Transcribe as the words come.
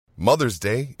Mother's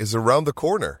Day is around the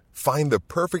corner. Find the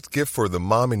perfect gift for the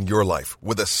mom in your life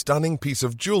with a stunning piece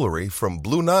of jewelry from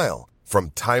Blue Nile.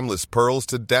 From timeless pearls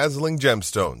to dazzling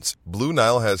gemstones, Blue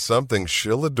Nile has something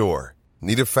she'll adore.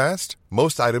 Need it fast?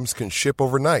 Most items can ship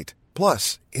overnight.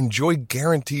 Plus, enjoy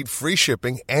guaranteed free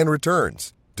shipping and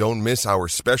returns. Don't miss our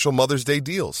special Mother's Day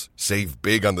deals. Save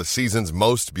big on the season's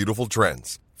most beautiful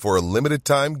trends. For a limited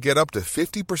time, get up to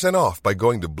 50% off by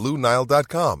going to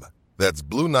BlueNile.com. That's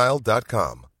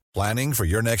BlueNile.com. Planning for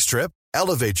your next trip?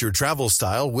 Elevate your travel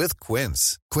style with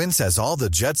Quince. Quince has all the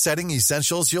jet-setting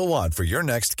essentials you'll want for your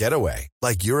next getaway,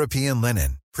 like European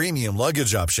linen, premium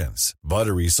luggage options,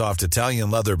 buttery soft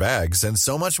Italian leather bags, and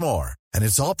so much more. And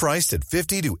it's all priced at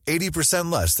 50 to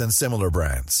 80% less than similar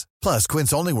brands. Plus,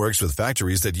 Quince only works with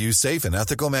factories that use safe and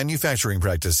ethical manufacturing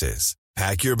practices.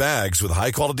 Pack your bags with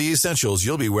high-quality essentials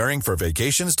you'll be wearing for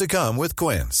vacations to come with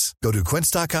Quince. Go to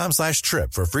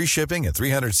quince.com/trip for free shipping and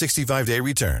 365-day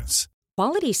returns.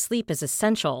 Quality sleep is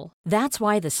essential. That's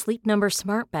why the Sleep Number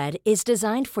Smart Bed is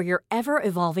designed for your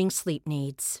ever-evolving sleep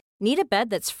needs. Need a bed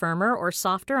that's firmer or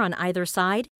softer on either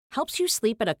side? Helps you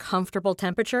sleep at a comfortable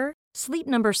temperature? Sleep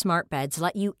Number Smart Beds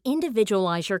let you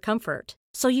individualize your comfort,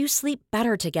 so you sleep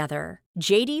better together.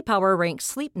 J.D. Power ranks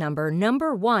Sleep Number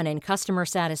number 1 in customer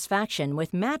satisfaction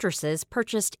with mattresses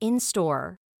purchased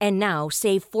in-store. And now,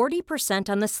 save 40%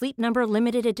 on the Sleep Number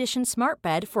Limited Edition Smart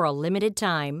Bed for a limited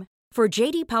time. For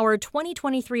J.D. Power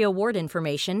 2023 award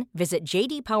information, visit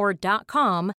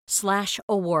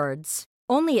jdpower.com/awards.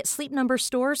 Only at Sleep Number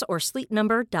stores or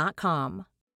sleepnumber.com.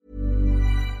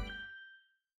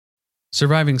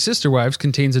 Surviving Sister Wives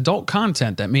contains adult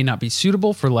content that may not be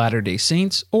suitable for Latter-day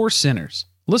Saints or sinners.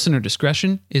 Listener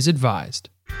discretion is advised.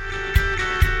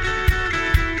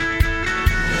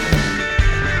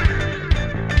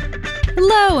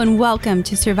 Hello and welcome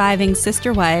to Surviving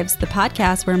Sister Wives, the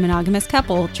podcast where a monogamous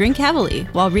couple drink heavily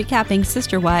while recapping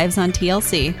Sister Wives on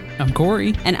TLC. I'm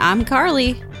Corey. And I'm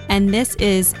Carly. And this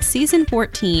is Season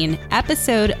 14,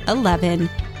 Episode 11,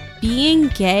 Being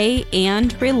Gay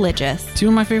and Religious. Two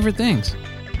of my favorite things,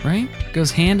 right?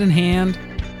 Goes hand in hand.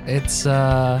 It's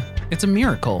a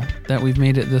miracle that we've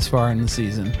made it this far in the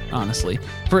season, honestly.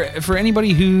 For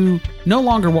anybody who no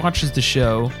longer watches the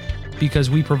show because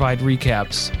we provide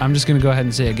recaps, I'm just going to go ahead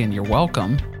and say again, you're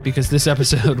welcome, because this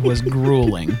episode was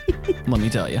grueling, let me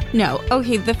tell you. No,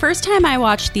 okay, the first time I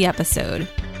watched the episode,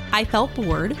 I felt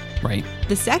bored. Right.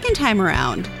 The second time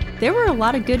around, there were a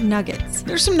lot of good nuggets.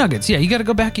 There's some nuggets. Yeah, you got to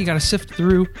go back. You got to sift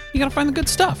through. You got to find the good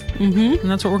stuff. Mm-hmm. And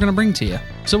that's what we're going to bring to you.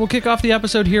 So we'll kick off the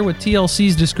episode here with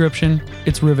TLC's description.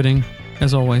 It's riveting,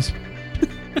 as always.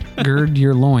 Gird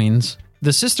your loins.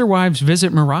 The sister wives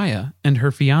visit Mariah and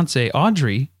her fiancé,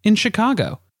 Audrey, in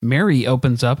Chicago. Mary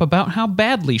opens up about how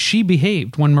badly she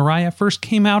behaved when Mariah first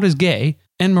came out as gay,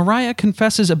 and Mariah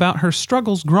confesses about her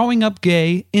struggles growing up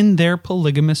gay in their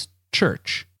polygamous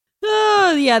church.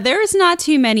 Oh, yeah, there's not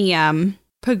too many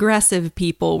progressive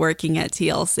people working at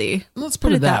TLC. Let's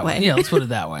put it that way. Yeah, let's put it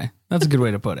that way. That's a good way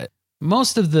to put it.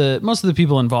 Most of the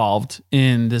people involved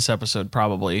in this episode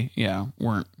probably,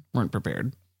 weren't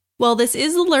prepared. Well, this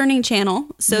is a learning channel,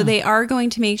 so they are going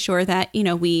to make sure that,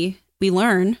 we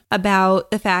learn about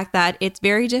the fact that it's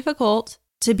very difficult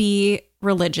to be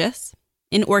religious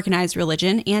in organized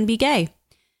religion and be gay.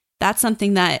 That's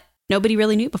something that nobody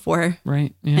really knew before.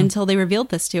 Right. Yeah. Until they revealed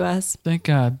this to us. Thank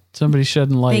God. Somebody's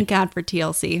shedding light. Thank God for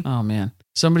TLC. Oh, man.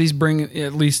 Somebody's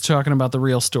at least talking about the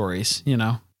real stories,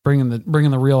 bringing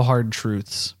the real hard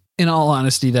truths. In all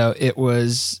honesty, though, it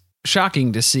was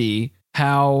shocking to see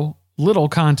how little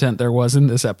content there was in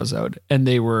this episode, and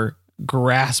they were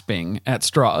grasping at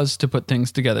straws to put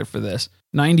things together for this.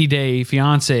 90 Day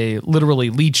Fiance literally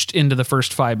leached into the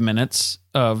first 5 minutes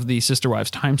of the Sister Wives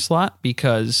time slot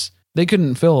because they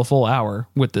couldn't fill a full hour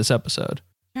with this episode.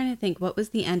 I'm trying to think, what was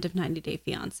the end of 90 Day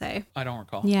Fiance? I don't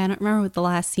recall. Yeah, I don't remember what the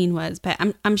last scene was, but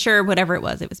I'm sure whatever it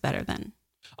was better than.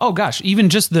 Oh gosh, even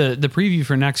just the preview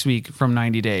for next week from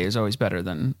 90 Day is always better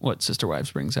than what Sister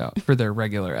Wives brings out for their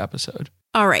regular episode.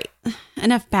 All right,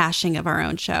 enough bashing of our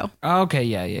own show. Okay,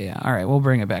 yeah. All right, we'll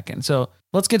bring it back in. So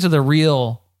let's get to the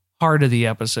real heart of the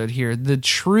episode here. The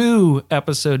true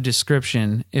episode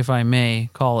description, if I may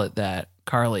call it that.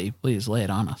 Carly, please lay it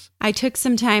on us. I took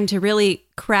some time to really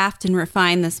craft and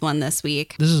refine this one this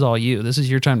week. This is all you. This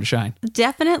is your time to shine.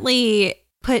 Definitely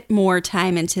put more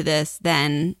time into this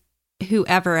than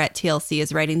whoever at TLC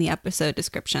is writing the episode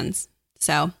descriptions.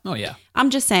 So, oh yeah,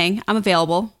 I'm just saying, I'm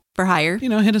available for hire.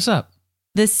 Hit us up.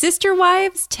 The sister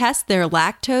wives test their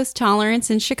lactose tolerance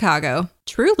in Chicago.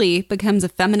 Truly becomes a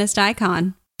feminist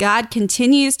icon. God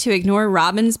continues to ignore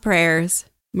Robin's prayers.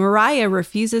 Mariah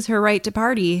refuses her right to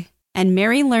party. and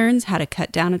Mary learns how to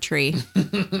cut down a tree.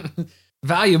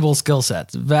 Valuable skill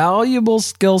sets. Valuable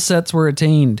skill sets were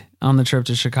attained on the trip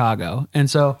to Chicago. And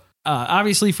so,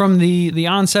 obviously, from the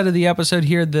onset of the episode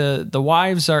here, the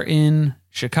wives are in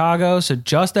Chicago. So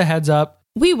just a heads up.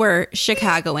 We were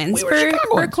Chicagoans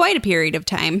for quite a period of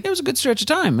time. It was a good stretch of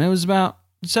time. It was about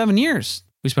 7 years.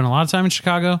 We spent a lot of time in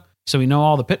Chicago. So we know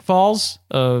all the pitfalls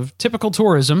of typical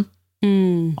tourism,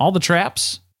 all the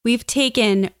traps. We've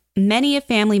taken many a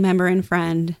family member and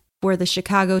friend for the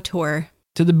Chicago tour.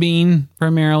 To the Bean,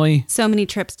 primarily. So many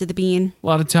trips to the Bean. A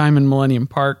lot of time in Millennium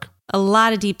Park. A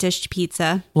lot of deep dish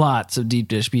pizza. Lots of deep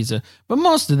dish pizza. But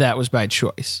most of that was by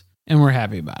choice. And we're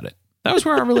happy about it. That was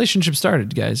where our relationship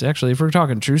started, guys. Actually, if we're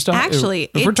talking true stuff.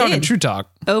 If we're talking true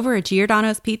talk. Over at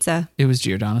Giordano's Pizza. It was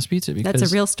Giordano's Pizza. Because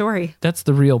that's a real story. That's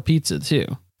the real pizza, too.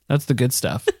 That's the good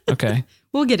stuff. Okay.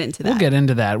 We'll get into that. We'll get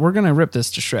into that. We're going to rip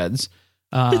this to shreds.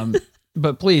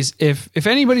 But please, if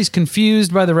anybody's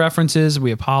confused by the references,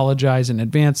 we apologize in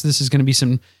advance. This is going to be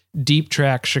some deep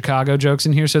track Chicago jokes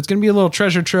in here. So it's going to be a little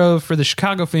treasure trove for the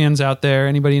Chicago fans out there,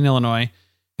 anybody in Illinois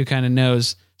who kind of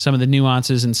knows some of the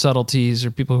nuances and subtleties,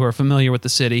 or people who are familiar with the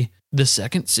city, the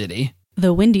second city.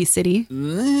 The Windy City.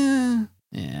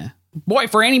 Yeah. Boy,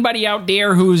 for anybody out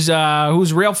there who's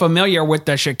real familiar with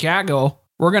the Chicago,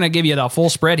 we're going to give you the full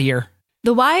spread here.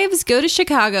 The wives go to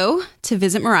Chicago to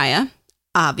visit Mariah.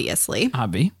 Obviously.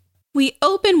 Hobby. We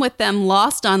open with them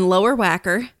lost on Lower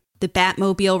Wacker. The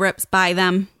Batmobile rips by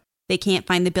them. They can't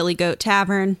find the Billy Goat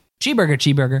Tavern.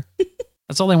 Cheeseburger.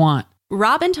 That's all they want.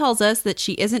 Robin tells us that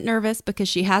she isn't nervous because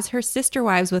she has her sister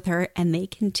wives with her and they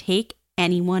can take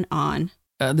anyone on.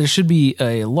 There should be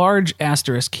a large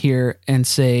asterisk here and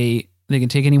say they can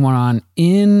take anyone on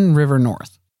in River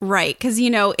North. Right, because,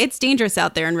 it's dangerous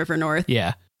out there in River North.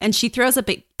 Yeah. And she throws up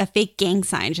a fake gang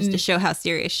sign just to show how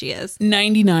serious she is.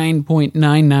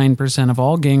 99.99% of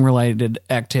all gang-related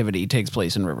activity takes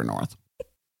place in River North.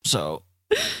 So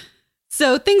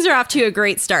things are off to a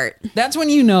great start. That's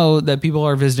when you know that people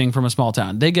are visiting from a small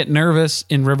town. They get nervous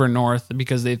in River North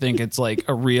because they think it's like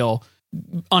a real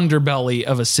underbelly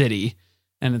of a city.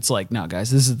 And it's like, no, guys,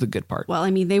 this is the good part. Well,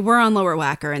 they were on Lower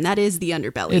Wacker, and that is the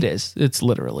underbelly. It is. It's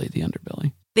literally the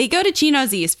underbelly. They go to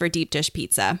Chino's East for deep dish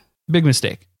pizza. Big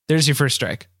mistake. There's your first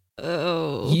strike.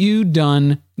 Oh. You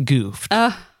done goofed.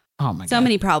 Oh my God. So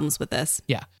many problems with this.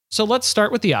 Yeah. So let's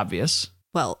start with the obvious.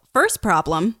 Well, first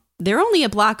problem, they're only a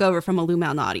block over from a Lou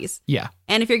Malnati's. Yeah.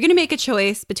 And if you're going to make a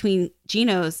choice between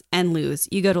Gino's and Lou's,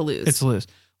 you go to Lou's. It's Lou's.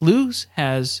 Lou's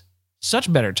has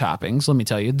such better toppings, let me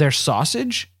tell you. Their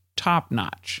sausage, top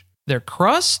notch. Their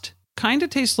crust kind of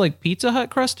tastes like Pizza Hut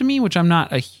crust to me, which I'm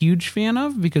not a huge fan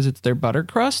of because it's their butter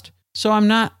crust. So I'm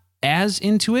not as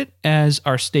into it as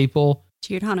our staple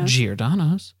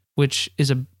Giordano's, which is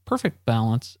a perfect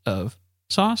balance of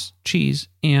sauce, cheese,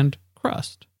 and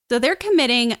crust. So they're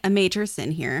committing a major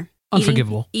sin here.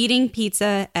 Unforgivable. Eating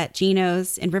pizza at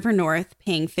Gino's in River North,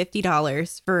 paying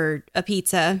 $50 for a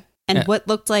pizza, and what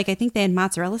looked like, I think they had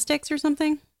mozzarella sticks or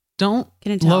something. Don't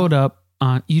load up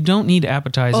on, you don't need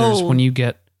appetizers when you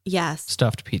get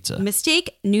stuffed pizza.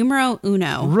 Mistake numero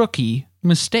uno. Rookie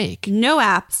mistake. No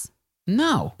apps.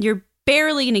 No. You're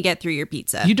barely going to get through your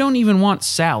pizza. You don't even want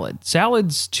salad.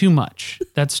 Salad's too much.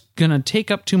 That's going to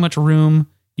take up too much room.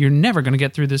 You're never going to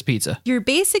get through this pizza. You're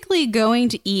basically going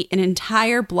to eat an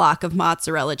entire block of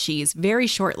mozzarella cheese very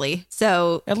shortly.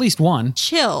 So at least one.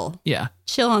 Chill. Yeah.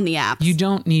 Chill on the apps. You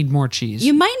don't need more cheese.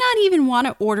 You might not even want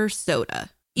to order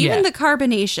soda. Even the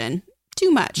carbonation,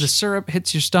 too much. The syrup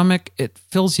hits your stomach. It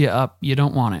fills you up. You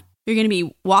don't want it. You're going to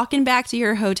be walking back to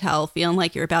your hotel feeling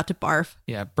like you're about to barf.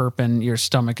 Yeah, burping. Your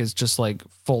stomach is just like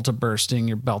full to bursting.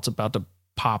 Your belt's about to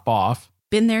pop off.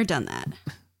 Been there, done that.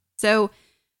 So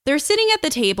they're sitting at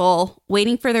the table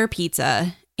waiting for their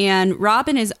pizza, and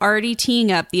Robin is already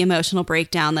teeing up the emotional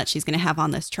breakdown that she's going to have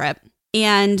on this trip.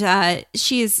 And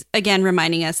she's, again,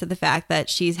 reminding us of the fact that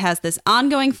she has this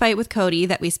ongoing fight with Cody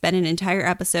that we spent an entire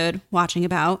episode watching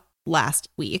about last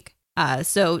week.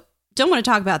 So don't want to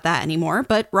talk about that anymore,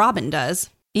 but Robin does.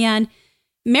 And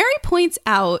Mary points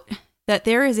out that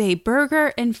there is a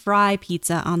burger and fry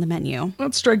pizza on the menu.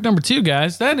 That's strike number 2,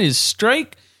 guys. That is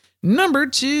strike number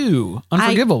 2.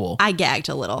 Unforgivable. I gagged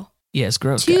a little. Yeah, it's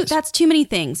gross, guys. That's too many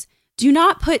things. Do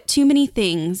not put too many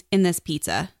things in this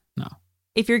pizza. No.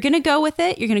 If you're going to go with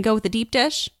it, you're going to go with the deep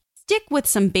dish. Stick with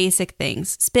some basic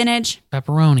things. Spinach.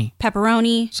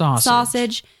 Pepperoni.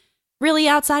 Sausage. Really,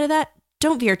 outside of that,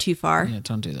 don't veer too far. Yeah,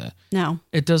 don't do that. No.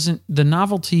 It doesn't, the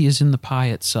novelty is in the pie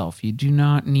itself. You do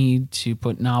not need to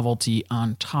put novelty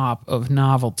on top of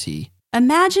novelty.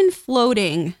 Imagine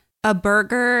floating a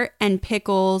burger and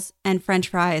pickles and French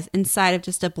fries inside of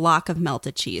just a block of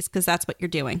melted cheese, because that's what you're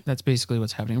doing. That's basically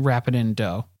what's happening. Wrap it in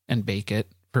dough and bake it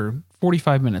for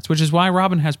 45 minutes, which is why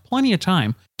Robin has plenty of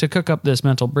time to cook up this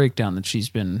mental breakdown that she's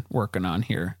been working on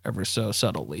here ever so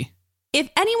subtly. If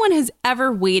anyone has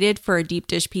ever waited for a deep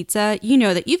dish pizza, you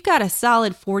know that you've got a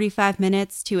solid 45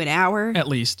 minutes to an hour At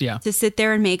least, yeah. to sit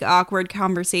there and make awkward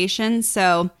conversation.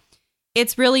 So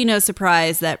it's really no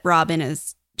surprise that Robin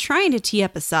is trying to tee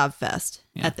up a sob fest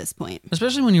at this point.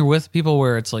 Especially when you're with people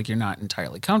where it's like you're not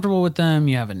entirely comfortable with them,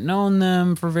 you haven't known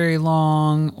them for very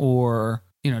long, or,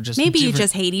 you know, just maybe you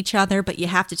just hate each other, but you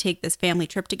have to take this family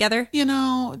trip together. You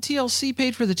know, TLC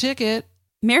paid for the ticket.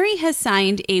 Mary has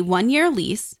signed a 1-year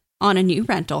lease on a new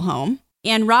rental home,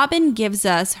 and Robin gives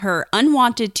us her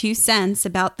unwanted 2 cents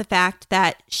about the fact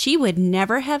that she would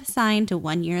never have signed a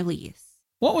 1-year lease.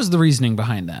 What was the reasoning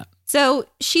behind that? So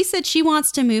she said she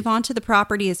wants to move onto the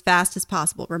property as fast as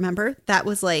possible. Remember? That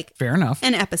was like fair enough.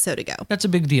 An episode ago. That's a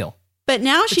big deal. But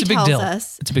now she tells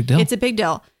us it's a big deal. It's a big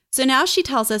deal. So now she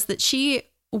tells us that she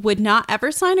would not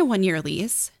ever sign a 1-year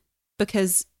lease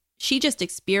because she just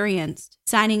experienced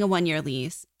signing a 1-year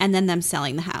lease and then them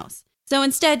selling the house. So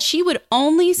instead, she would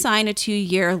only sign a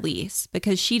 2-year lease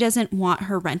because she doesn't want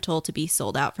her rental to be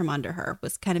sold out from under her,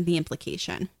 was kind of the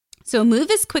implication. So move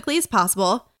as quickly as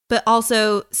possible, but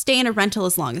also stay in a rental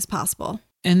as long as possible.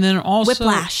 And then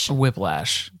also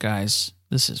Whiplash, guys.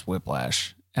 This is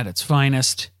whiplash at its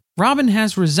finest. Robin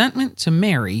has resentment to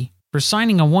Mary for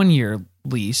signing a 1-year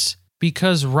lease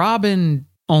because Robin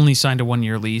only signed a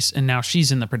 1-year lease and now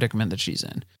she's in the predicament that she's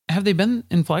in. Have they been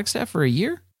in Flagstaff for a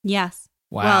year? Yes.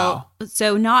 Wow. Well,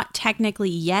 so not technically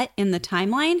yet in the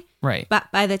timeline. Right.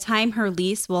 But by the time her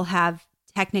lease will have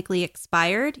technically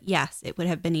expired, yes, it would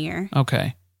have been a year.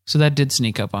 Okay. So that did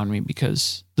sneak up on me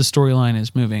because the storyline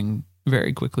is moving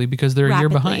very quickly because they're a year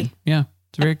behind. Yeah,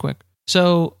 it's very quick.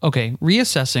 So, okay,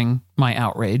 reassessing my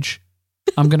outrage.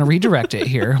 I'm going to redirect it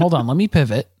here. Hold on, let me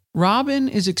pivot. Robin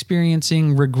is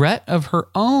experiencing regret of her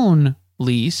own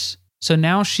lease. So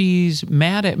now she's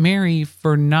mad at Mary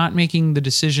for not making the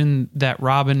decision that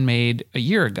Robin made a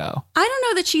year ago. I don't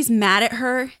know that she's mad at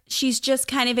her. She's just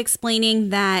kind of explaining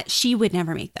that she would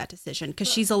never make that decision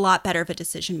because she's a lot better of a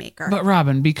decision maker. But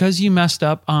Robin, because you messed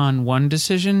up on one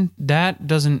decision, that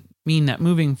doesn't mean that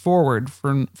moving forward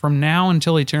from now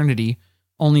until eternity,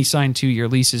 only sign 2-year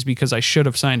leases because I should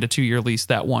have signed a 2-year lease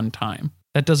that one time.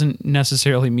 That doesn't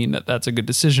necessarily mean that that's a good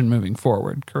decision moving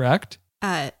forward, correct?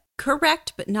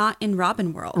 Correct, but not in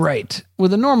Robin world. Right.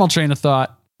 With a normal train of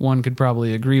thought, one could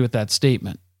probably agree with that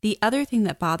statement. The other thing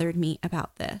that bothered me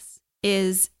about this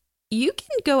is you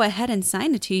can go ahead and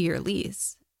sign a 2-year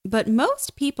lease, but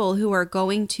most people who are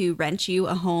going to rent you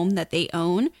a home that they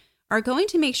own are going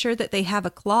to make sure that they have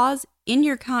a clause in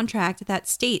your contract that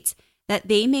states that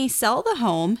they may sell the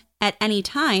home at any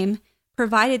time,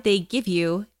 provided they give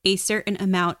you a certain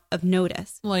amount of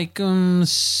notice. Like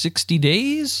 60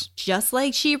 days? Just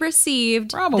like she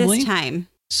received Probably. this time.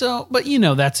 So, but you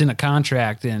know, that's in a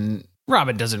contract and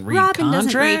Robin doesn't read contracts.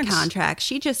 Doesn't read contracts.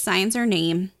 She just signs her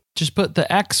name. Just put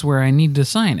the X where I need to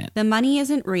sign it. The money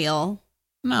isn't real.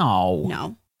 No.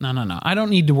 No. I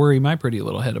don't need to worry my pretty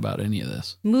little head about any of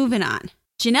this. Moving on.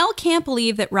 Janelle can't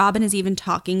believe that Robin is even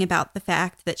talking about the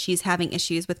fact that she's having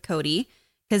issues with Cody,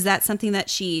 because that's something that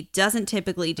she doesn't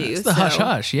typically do. It's the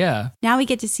hush-hush, yeah. Now we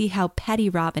get to see how petty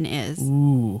Robin is.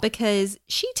 Ooh. Because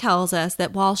she tells us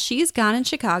that while she's gone in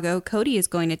Chicago, Cody is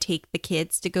going to take the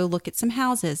kids to go look at some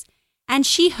houses. And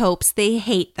she hopes they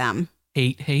hate them.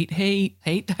 Hate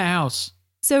the house.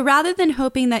 So rather than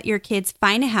hoping that your kids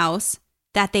find a house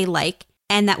that they like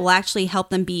and that will actually help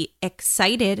them be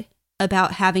excited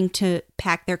about having to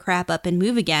pack their crap up and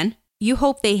move again, you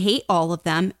hope they hate all of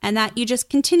them and that you just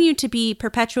continue to be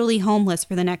perpetually homeless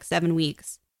for the next 7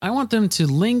 weeks. I want them to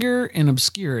linger in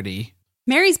obscurity.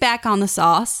 Mary's back on the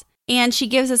sauce, and she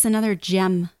gives us another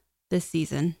gem this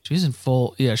season. She was in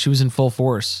full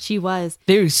force. She was.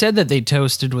 They said that they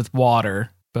toasted with water,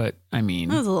 but I mean...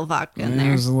 There was a little vodka in there.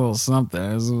 There was a little something.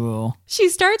 There was a little... She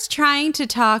starts trying to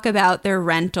talk about their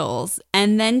rentals,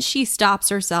 and then she stops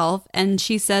herself, and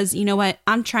she says, you know what?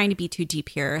 I'm trying to be too deep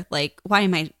here. Like, why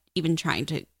am I even trying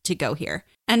to go here?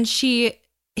 And she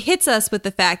hits us with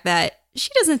the fact that she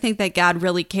doesn't think that God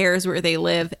really cares where they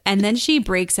live. And then she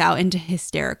breaks out into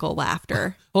hysterical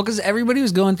laughter. Well, because everybody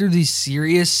was going through these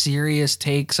serious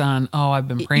takes on, oh, I've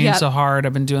been praying so hard.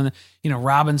 I've been doing the,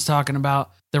 Robin's talking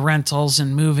about the rentals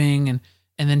and moving, and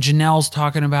then Janelle's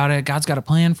talking about it. God's got a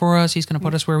plan for us. He's going to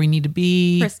put us where we need to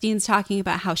be. Christine's talking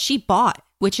about how she bought,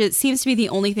 which it seems to be the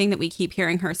only thing that we keep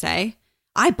hearing her say.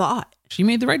 I bought. She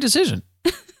made the right decision.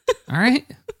 All right.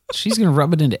 She's going to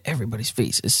rub it into everybody's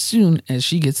face as soon as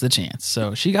she gets the chance.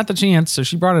 So she got the chance, so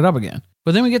she brought it up again.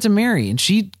 But then we get to Mary, and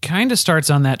she kind of starts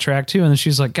on that track too. And then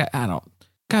she's like,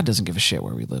 God doesn't give a shit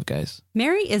where we live, guys.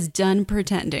 Mary is done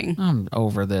pretending. I'm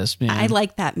over this, man. I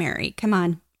like that, Mary. Come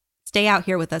on. Stay out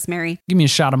here with us, Mary. Give me a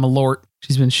shot of Malort.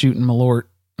 She's been shooting Malort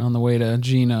on the way to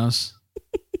Gino's.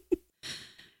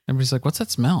 Everybody's like, what's that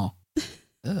smell?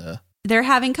 Ugh. They're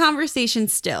having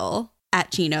conversations still at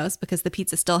Gino's because the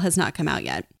pizza still has not come out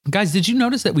yet. Guys, did you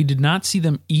notice that we did not see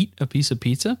them eat a piece of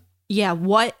pizza? Yeah,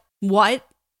 what?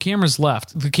 Cameras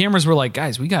left. The cameras were like,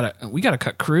 guys, we gotta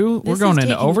cut crew. This We're going is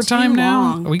into taking overtime too now.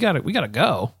 long. We gotta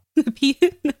go.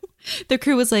 The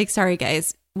crew was like, sorry,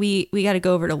 guys. We got to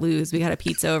go over to Lou's. We got a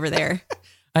pizza over there.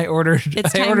 I ordered for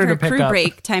a pick crew up.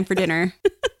 break. Time for dinner.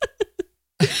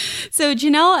 So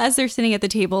Janelle, as they're sitting at the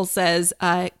table, says,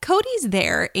 Cody's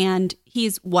there and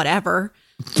he's whatever.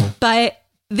 But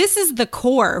this is the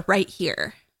core right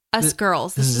here. Us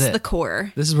girls, this is it. the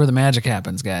core. This is where the magic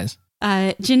happens, guys.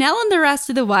 Janelle and the rest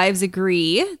of the wives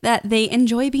agree that they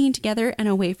enjoy being together and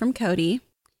away from Cody.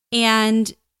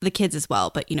 And the kids as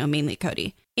well, but, mainly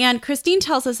Cody. And Christine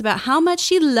tells us about how much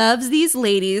she loves these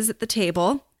ladies at the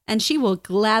table, and she will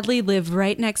gladly live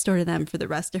right next door to them for the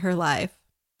rest of her life.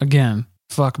 Again,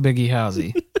 fuck Biggie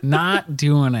Housey. Not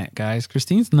doing it, guys.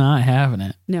 Christine's not having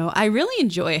it. No, I really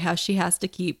enjoy how she has to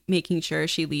keep making sure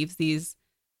she leaves these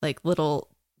little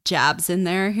jabs in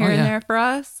there here and there for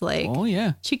us. Oh,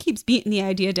 yeah. She keeps beating the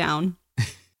idea down.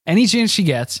 Any chance she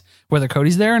gets, whether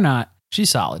Cody's there or not, she's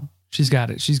solid. She's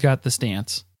got it. She's got the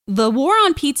stance. The war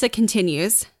on pizza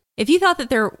continues. If you thought that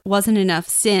there wasn't enough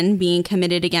sin being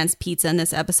committed against pizza in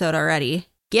this episode already,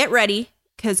 get ready,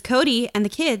 because Cody and the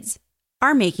kids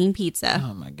are making pizza.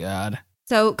 Oh, my God.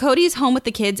 So Cody's home with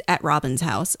the kids at Robin's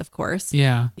house, of course.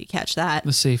 Yeah. You catch that.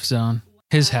 The safe zone.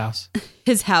 His house.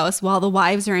 His house, while the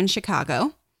wives are in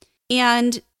Chicago.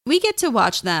 And we get to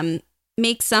watch them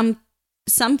make some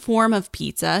form of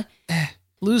pizza.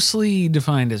 Loosely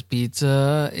defined as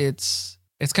pizza. It's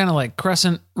kind of like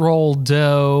crescent roll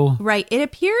dough. Right. It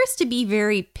appears to be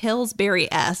very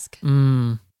Pillsbury-esque.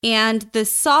 Mm. And the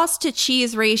sauce to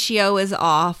cheese ratio is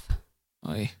off.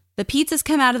 Oy. The pizzas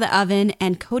come out of the oven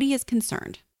and Cody is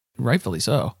concerned. Rightfully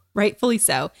so. Rightfully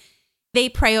so. They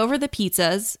pray over the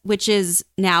pizzas, which is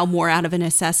now more out of a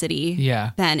necessity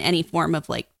than any form of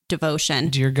devotion.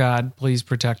 Dear God, please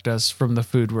protect us from the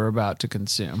food we're about to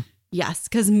consume. Yes,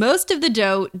 because most of the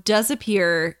dough does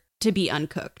appear to be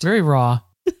uncooked. Very raw.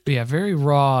 Yeah, very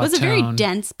raw. It was a very tone.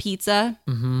 dense pizza.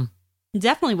 Mm-hmm.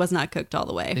 Definitely was not cooked all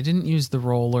the way. They didn't use the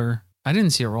roller. I didn't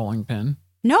see a rolling pin.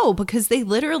 No, because they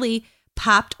literally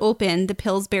popped open the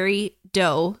Pillsbury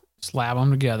dough. Slab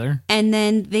them together. And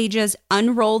then they just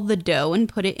unrolled the dough and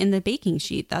put it in the baking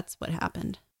sheet. That's what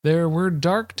happened. There were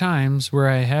dark times where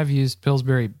I have used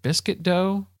Pillsbury biscuit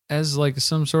dough as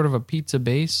some sort of a pizza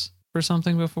base for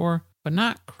something before, but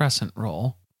not crescent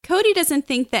roll. Cody doesn't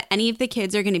think that any of the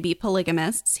kids are going to be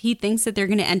polygamists. He thinks that they're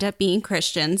going to end up being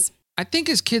Christians. I think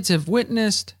his kids have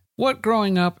witnessed what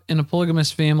growing up in a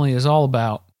polygamous family is all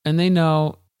about, and they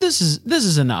know this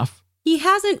is enough. He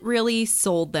hasn't really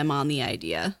sold them on the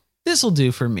idea. This'll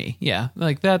do for me. Yeah,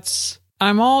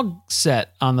 I'm all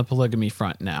set on the polygamy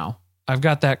front now. I've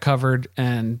got that covered,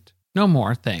 and no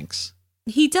more, thanks.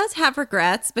 He does have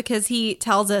regrets because he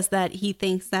tells us that he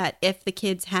thinks that if the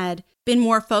kids had been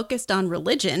more focused on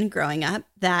religion growing up,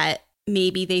 that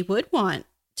maybe they would want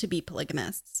to be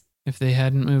polygamists. If they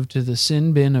hadn't moved to the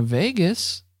sin bin of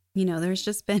Vegas. There's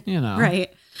just been,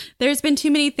 right. There's been too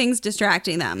many things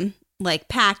distracting them, like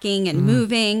packing and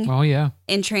moving. Oh, yeah.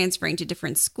 And transferring to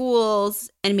different schools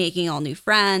and making all new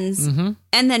friends. Mm-hmm.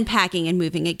 And then packing and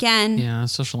moving again. Yeah,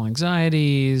 social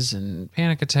anxieties and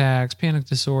panic attacks, panic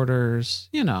disorders,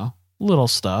 little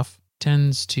stuff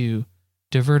tends to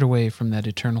divert away from that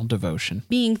eternal devotion.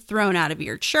 Being thrown out of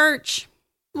your church.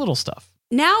 Little stuff.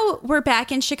 Now we're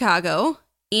back in Chicago,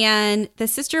 and the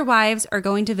sister wives are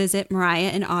going to visit Mariah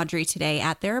and Audrey today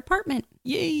at their apartment.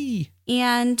 Yay!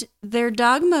 And their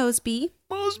dog Mosby,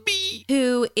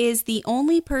 who is the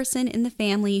only person in the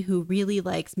family who really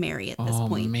likes Mary at this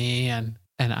point. Oh, man.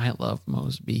 And I love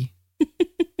Mosby.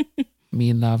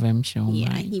 Me love him so much.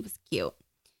 Yeah, he was cute.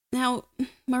 Now,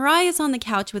 Mariah's on the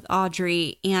couch with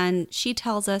Audrey, and she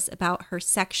tells us about her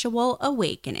sexual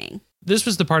awakening. This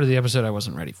was the part of the episode I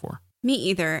wasn't ready for. Me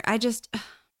either.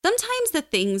 Sometimes the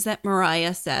things that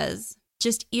Mariah says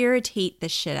just irritate the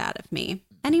shit out of me.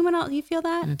 Anyone else, you feel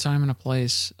that? In a time and a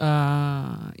place.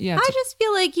 Yeah. I just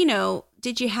feel like,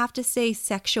 did you have to say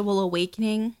sexual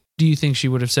awakening? Do you think she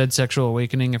would have said sexual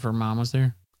awakening if her mom was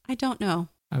there? I don't know.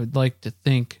 I would like to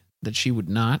think that she would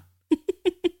not.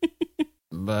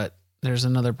 But there's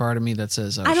another part of me that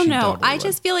says, oh, I don't she know. totally I would.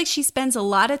 just feel like she spends a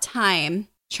lot of time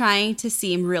trying to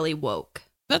seem really woke.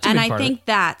 That's a and big I part of think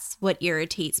that's what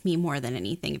irritates me more than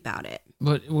anything about it.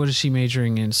 But what is she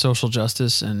majoring in? Social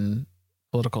justice and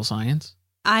political science?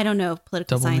 I don't know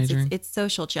political Double science. majoring? It's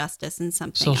social justice and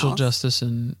something Social else. justice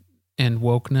and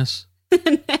wokeness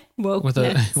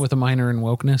Wokeness. with a minor in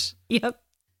wokeness. Yep.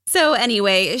 So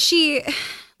anyway,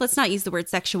 let's not use the word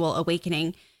sexual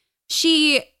awakening.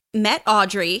 She met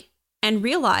Audrey and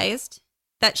realized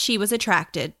that she was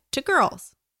attracted to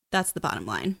girls. That's the bottom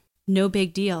line. No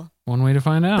big deal. One way to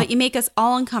find out. But you make us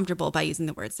all uncomfortable by using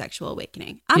the word sexual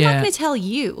awakening. I'm not going to tell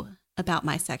you about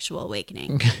my sexual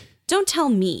awakening. Don't tell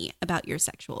me about your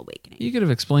sexual awakening. You could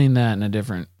have explained that in a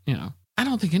different, I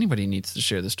don't think anybody needs to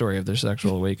share the story of their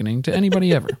sexual awakening to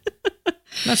anybody ever.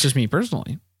 That's just me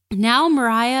personally. Now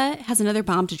Mariah has another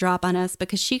bomb to drop on us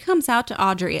because she comes out to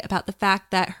Audrey about the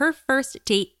fact that her first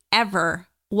date ever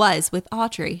was with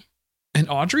Audrey. And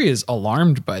Audrey is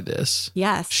alarmed by this.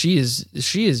 Yes. She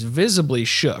is visibly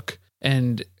shook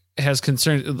and has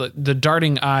concern, the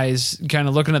darting eyes, kind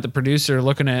of looking at the producer,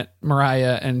 looking at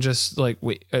Mariah, and just like,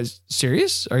 wait,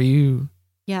 serious? Are you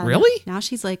really? Now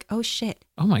she's like, oh shit.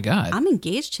 Oh my God. I'm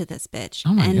engaged to this bitch.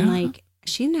 Oh my and God. like,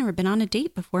 she's never been on a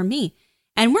date before me.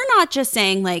 And we're not just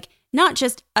saying like, not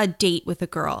just a date with a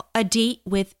girl, a date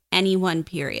with anyone,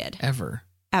 period. Ever.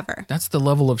 That's the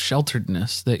level of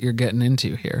shelteredness that you're getting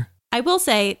into here. I will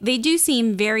say they do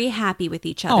seem very happy with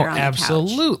each other on the couch.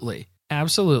 Absolutely.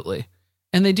 Absolutely.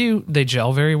 And they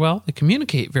gel very well. They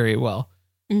communicate very well.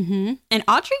 Mm-hmm. And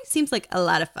Audrey seems like a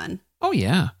lot of fun. Oh,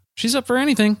 yeah. She's up for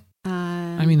anything.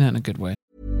 I mean that in a good way.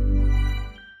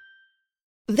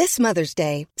 This Mother's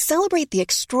Day, celebrate the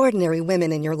extraordinary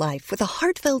women in your life with a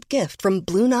heartfelt gift from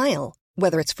Blue Nile.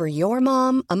 Whether it's for your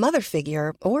mom, a mother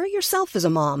figure, or yourself as a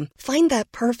mom, find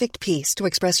that perfect piece to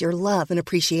express your love and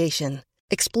appreciation.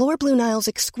 Explore Blue Nile's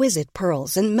exquisite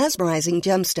pearls and mesmerizing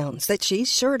gemstones that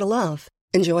she's sure to love.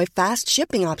 Enjoy fast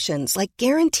shipping options like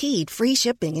guaranteed free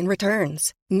shipping and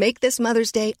returns. Make this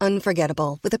Mother's Day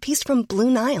unforgettable with a piece from Blue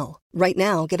Nile. Right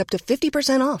now, get up to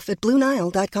 50% off at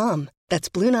BlueNile.com. That's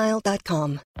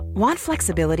BlueNile.com. Want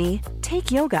flexibility?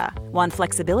 Take yoga. Want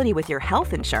flexibility with your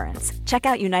health insurance? Check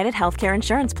out United Healthcare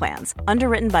Insurance Plans.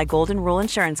 Underwritten by Golden Rule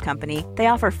Insurance Company, they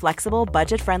offer flexible,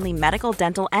 budget-friendly medical,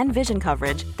 dental, and vision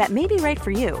coverage that may be right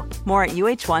for you. More at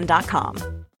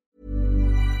UH1.com.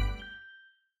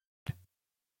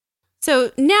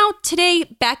 So now today,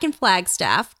 back in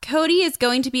Flagstaff, Cody is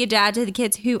going to be a dad to the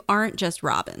kids who aren't just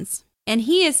Robins. And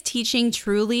he is teaching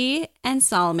Truly and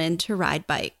Solomon to ride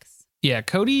bikes. Yeah,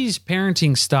 Cody's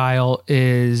parenting style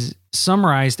is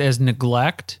summarized as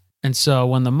neglect. And so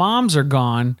when the moms are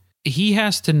gone, he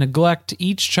has to neglect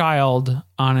each child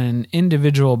on an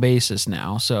individual basis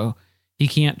now. So he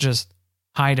can't just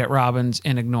hide at Robins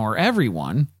and ignore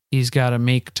everyone. He's got to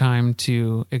make time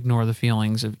to ignore the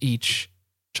feelings of each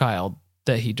child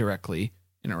that he directly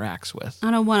interacts with.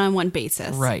 On a one-on-one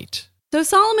basis. Right. So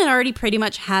Solomon already pretty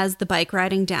much has the bike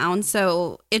riding down,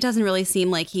 so it doesn't really seem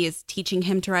like he is teaching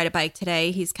him to ride a bike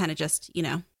today. He's kind of just,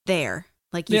 there.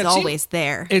 Like he's always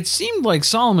there. It seemed like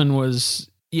Solomon was,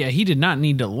 he did not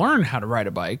need to learn how to ride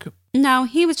a bike. No,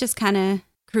 he was just kind of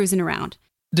cruising around.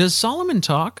 Does Solomon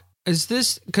talk? Is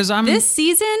this, because This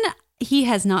season, he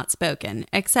has not spoken,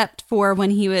 except for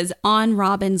when he was on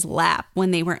Robin's lap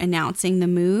when they were announcing the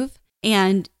move.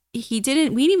 And we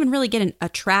didn't even really get a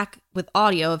track with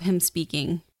audio of him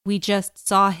speaking. We just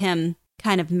saw him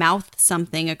kind of mouth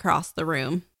something across the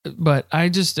room. But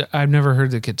I've never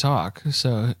heard the kid talk.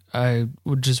 So I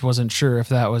just wasn't sure if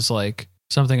that was like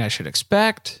something I should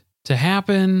expect to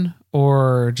happen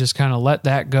or just kind of let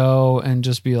that go and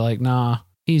just be like, nah,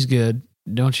 he's good.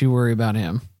 Don't you worry about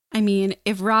him. I mean,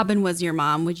 if Robin was your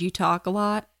mom, would you talk a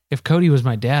lot? If Cody was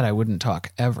my dad, I wouldn't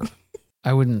talk ever.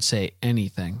 I wouldn't say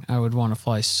anything. I would want to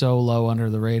fly so low under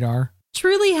the radar.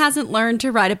 Truly hasn't learned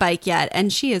to ride a bike yet,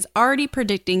 and she is already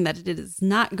predicting that it is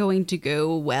not going to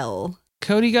go well.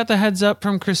 Cody got the heads up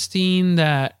from Christine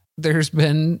that there's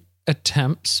been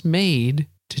attempts made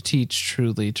to teach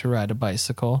Truly to ride a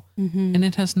bicycle, and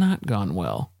it has not gone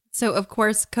well. So, of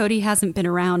course, Cody hasn't been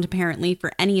around, apparently,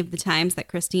 for any of the times that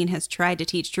Christine has tried to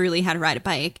teach Truly how to ride a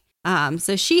bike.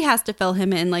 So she has to fill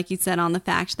him in, like you said, on the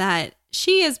fact that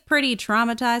she is pretty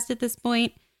traumatized at this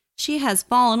point. She has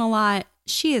fallen a lot.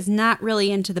 She is not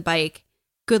really into the bike.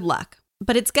 Good luck.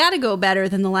 But it's got to go better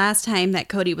than the last time that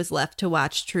Cody was left to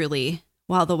watch Truly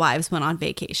while the wives went on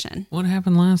vacation. What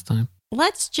happened last time?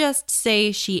 Let's just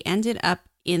say she ended up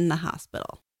in the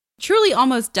hospital. Truly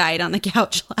almost died on the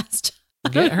couch last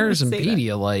time. Get her some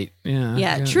Pedialyte.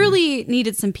 Yeah. Truly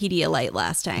needed some Pedialyte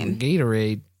last time.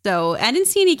 Gatorade. So I didn't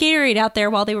see any Gatorade out there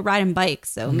while they were riding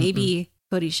bikes. So maybe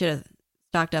Cody should have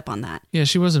stocked up on that. Yeah,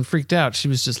 she wasn't freaked out. She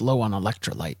was just low on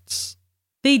electrolytes.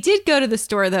 They did go to the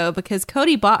store, though, because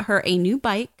Cody bought her a new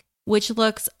bike, which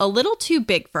looks a little too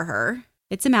big for her.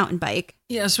 It's a mountain bike.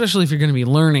 Yeah, especially if you're going to be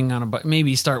learning on a bike.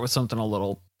 Maybe start with something a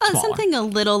little smaller. Something a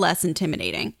little less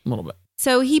intimidating. A little bit.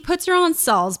 So he puts her on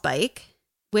Saul's bike,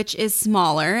 which is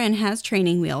smaller and has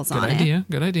training wheels on it.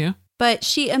 Good idea. But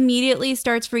she immediately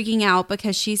starts freaking out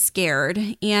because she's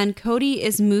scared, and Cody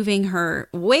is moving her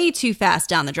way too fast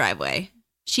down the driveway.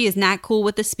 She is not cool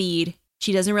with the speed.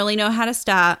 She doesn't really know how to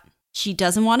stop. She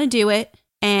doesn't want to do it.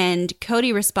 And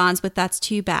Cody responds with, "That's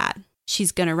too bad.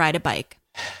 She's going to ride a bike."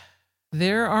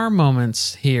 There are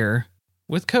moments here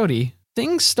with Cody.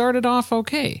 Things started off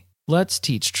okay. Let's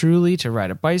teach Truly to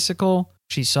ride a bicycle.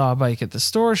 She saw a bike at the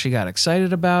store. She got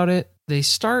excited about it. They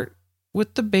start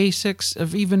with the basics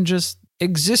of even just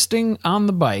existing on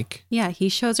the bike. Yeah, he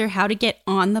shows her how to get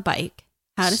on the bike,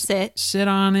 how to sit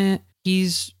on it.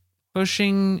 He's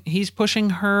pushing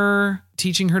her,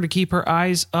 teaching her to keep her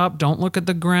eyes up. Don't look at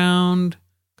the ground,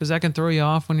 because that can throw you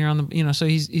off when you're on the, so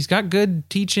he's got good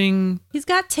teaching. He's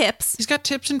got tips. He's got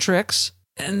tips and tricks.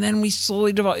 And then we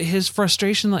slowly develop his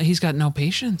frustration. He's got no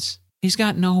patience. He's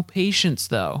got no patience,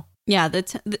 though. Yeah,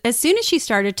 as soon as she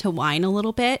started to whine a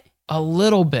little bit.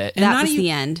 And that was the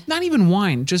end. Not even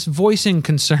whine, just voicing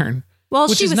concern. Well,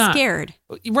 she was scared.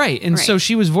 Right. And so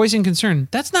she was voicing concern.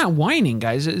 That's not whining,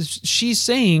 guys. She's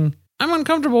saying, I'm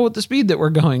uncomfortable with the speed that we're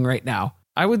going right now.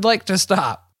 I would like to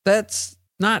stop. That's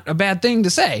not a bad thing to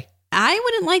say. I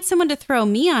wouldn't like someone to throw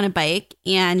me on a bike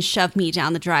and shove me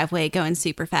down the driveway going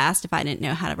super fast if I didn't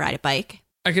know how to ride a bike.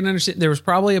 I can understand. There was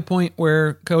probably a point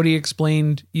where Cody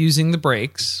explained using the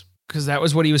brakes, because that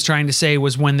was what he was trying to say,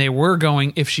 was when they were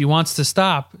going, if she wants to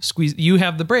stop, you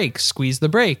have the brakes, squeeze the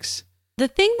brakes. The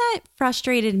thing that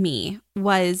frustrated me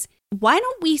was, why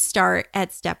don't we start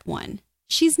at step 1?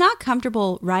 She's not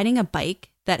comfortable riding a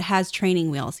bike that has training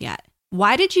wheels yet.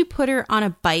 Why did you put her on a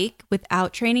bike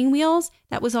without training wheels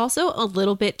that was also a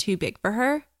little bit too big for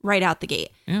her right out the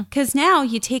gate? Yeah. Because now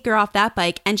you take her off that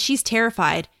bike and she's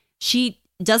terrified. She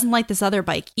doesn't like this other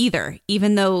bike either,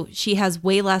 even though she has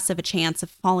way less of a chance of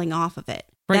falling off of it.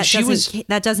 Right.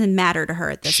 That doesn't matter to her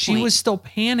at this point. She was still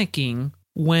panicking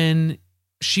when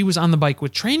she was on the bike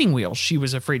with training wheels. She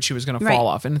was afraid she was going to fall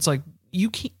off. And it's like, you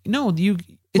can't,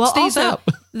 it stays also, up.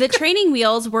 The training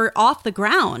wheels were off the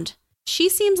ground. She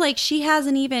seems like if she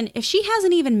hasn't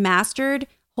even mastered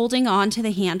holding on to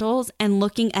the handles and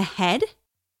looking ahead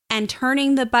and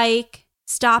turning the bike,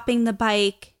 stopping the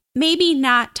bike, maybe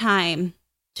not time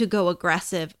to go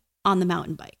aggressive on the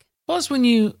mountain bike. Plus, when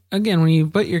you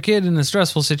put your kid in a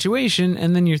stressful situation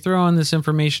and then you're throwing this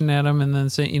information at them and then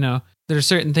say, there are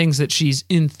certain things that she's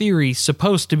in theory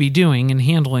supposed to be doing and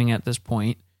handling at this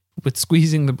point, with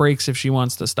squeezing the brakes if she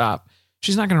wants to stop.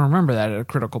 She's not going to remember that at a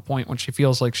critical point when she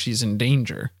feels like she's in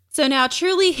danger. So now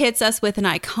Truly hits us with an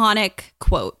iconic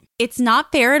quote. "It's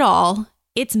not fair at all.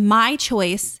 It's my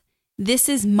choice. This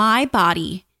is my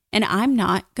body, and I'm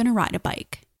not going to ride a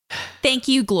bike." Thank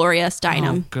you, Gloria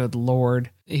Steinem. Oh, good Lord.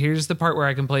 Here's the part where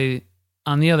I can play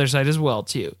on the other side as well,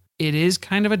 too. It is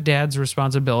kind of a dad's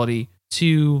responsibility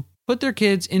to put their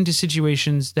kids into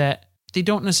situations that they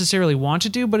don't necessarily want to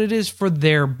do, but it is for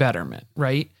their betterment,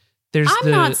 right?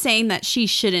 I'm not saying that she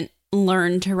shouldn't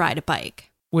learn to ride a bike.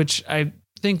 Which I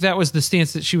think that was the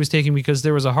stance that she was taking, because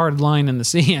there was a hard line in the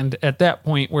sand at that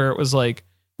point where it was like,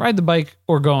 ride the bike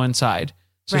or go inside.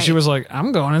 So she was like,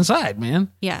 I'm going inside, man.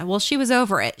 Yeah, well, she was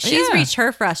over it. She's reached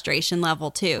her frustration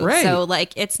level too. Right. So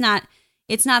it's not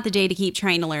the day to keep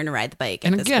trying to learn to ride the bike.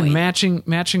 And at this again, point.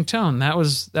 matching tone. That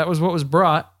was what was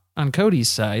brought on Cody's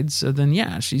side. So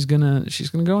then, she's gonna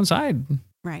go inside.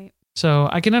 Right. So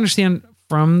I can understand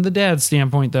from the dad's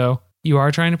standpoint, though. You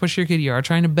are trying to push your kid. You are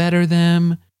trying to better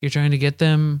them. You're trying to get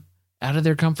them out of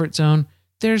their comfort zone.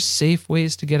 There's safe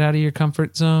ways to get out of your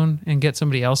comfort zone and get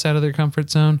somebody else out of their comfort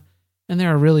zone. And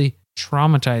there are really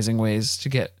traumatizing ways to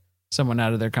get someone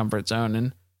out of their comfort zone.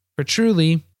 And for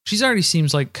Truly, she's already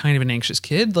seems like kind of an anxious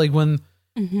kid. Like when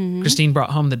Christine brought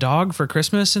home the dog for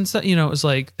Christmas and stuff, it was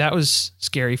like, that was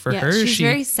scary for her. She's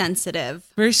very sensitive.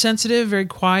 Very sensitive, very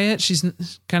quiet. She's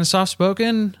kind of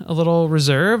soft-spoken, a little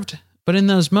reserved. But in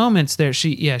those moments there,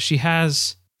 she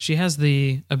has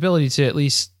the ability to at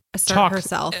least assert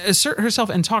herself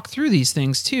and talk through these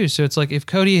things too. So it's like, if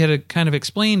Cody had kind of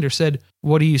explained or said,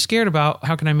 what are you scared about?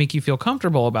 How can I make you feel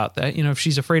comfortable about that? If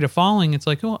she's afraid of falling, it's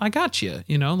like, well, I got you,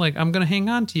 like, I'm going to hang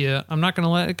on to you. I'm not going to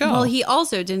let it go. Well, he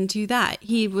also didn't do that.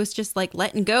 He was just like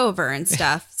letting go of her and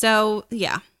stuff. So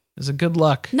yeah. It's a good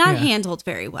luck. Not handled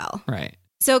very well. Right.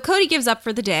 So Cody gives up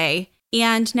for the day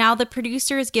And now the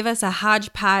producers give us a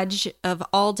hodgepodge of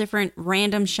all different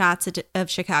random shots of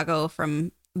Chicago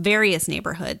from various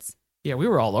neighborhoods. Yeah, we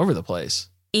were all over the place.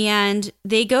 And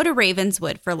they go to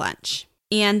Ravenswood for lunch.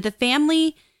 And the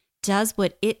family does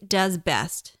what it does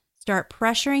best. Start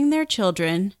pressuring their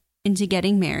children into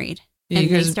getting married. Yeah, and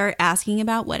they start asking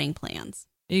about wedding plans.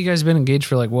 You guys been engaged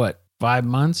for like what, 5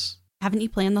 months? Haven't you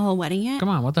planned the whole wedding yet? Come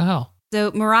on, what the hell?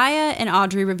 So Mariah and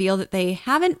Audrey reveal that they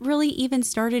haven't really even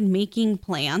started making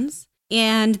plans.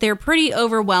 And they're pretty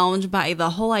overwhelmed by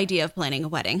the whole idea of planning a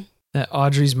wedding. That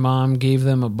Audrey's mom gave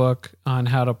them a book on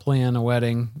how to plan a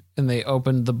wedding, and they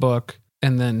opened the book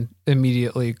and then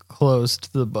immediately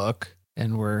closed the book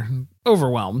and were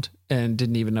overwhelmed and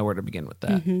didn't even know where to begin with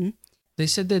that. Mm-hmm. They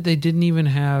said that they didn't even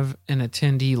have an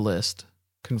attendee list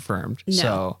confirmed. No.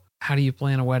 So how do you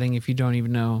plan a wedding if you don't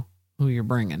even know who you're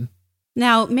bringing?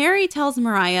 Now, Mary tells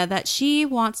Mariah that she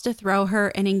wants to throw her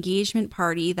an engagement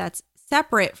party that's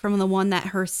separate from the one that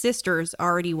her sisters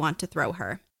already want to throw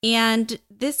her. And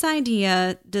this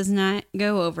idea does not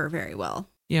go over very well.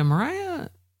 Yeah, Mariah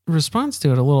responds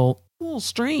to it a little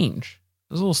strange.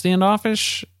 It was a little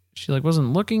standoffish. She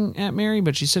wasn't looking at Mary,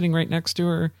 but she's sitting right next to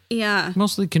her. Yeah.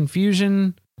 Mostly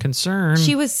confusion, concern.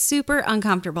 She was super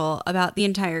uncomfortable about the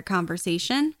entire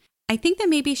conversation. I think that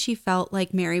maybe she felt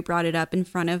like Mary brought it up in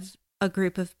front of a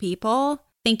group of people,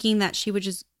 thinking that she would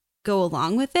just go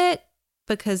along with it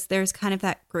because there's kind of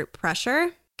that group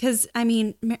pressure. Because, I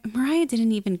mean, Mariah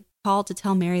didn't even call to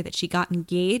tell Mary that she got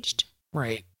engaged.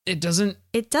 Right. It doesn't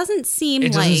seem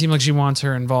like she wants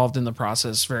her involved in the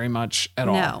process very much at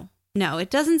all. No, it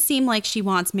doesn't seem like she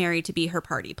wants Mary to be her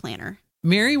party planner.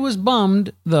 Mary was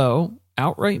bummed, though,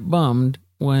 outright bummed,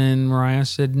 when Mariah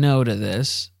said no to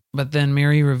this. But then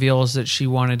Mary reveals that she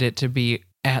wanted it to be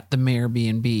at the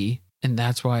Airbnb, and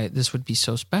that's why this would be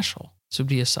so special. This would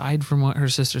be aside from what her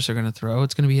sisters are going to throw.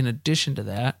 It's going to be in addition to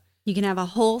that. You can have a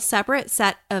whole separate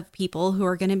set of people who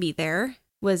are going to be there,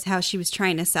 was how she was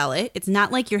trying to sell it. It's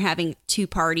not like you're having 2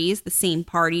 parties, the same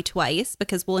party twice,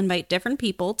 because we'll invite different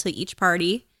people to each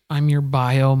party. I'm your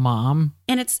bio mom.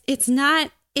 And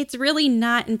it's really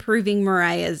not improving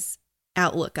Mariah's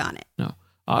outlook on it. No.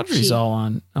 Audrey's all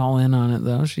in on it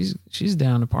though. She's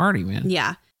down to party, man.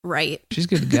 Yeah, right. She's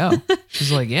good to go.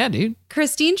 She's like, yeah, dude.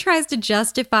 Christine tries to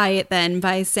justify it then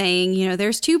by saying,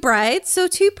 there's 2 brides, so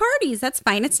 2 parties. That's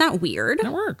fine. It's not weird.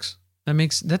 That works.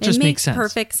 That just makes sense.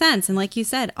 Perfect sense. And like you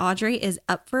said, Audrey is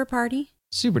up for a party.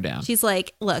 Super down. She's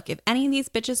like, look, if any of these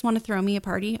bitches want to throw me a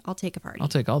party, I'll take a party. I'll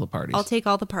take all the parties. I'll take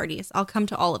all the parties. I'll come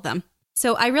to all of them.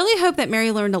 So I really hope that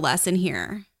Mary learned a lesson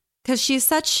here, because she's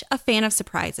such a fan of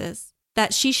surprises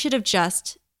that she should have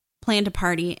just planned a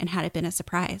party and had it been a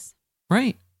surprise.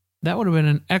 Right. That would have been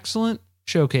an excellent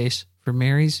showcase for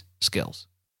Mary's skills.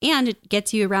 And it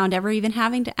gets you around ever even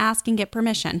having to ask and get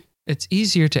permission. It's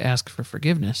easier to ask for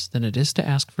forgiveness than it is to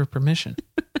ask for permission.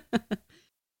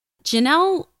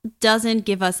 Janelle doesn't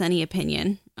give us any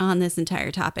opinion on this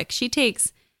entire topic. She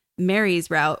takes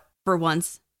Mary's route for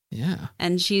once. Yeah.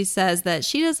 And she says that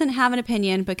she doesn't have an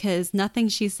opinion because nothing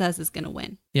she says is going to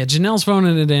win. Yeah, Janelle's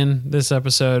phoning it in this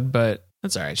episode, but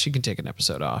that's all right. She can take an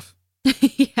episode off.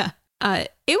 Yeah. It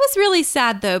was really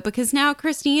sad, though, because now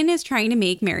Christine is trying to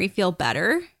make Mary feel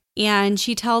better. And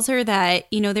she tells her that,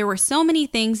 there were so many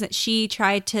things that she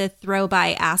tried to throw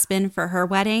by Aspen for her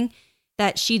wedding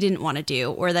that she didn't want to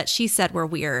do, or that she said were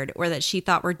weird, or that she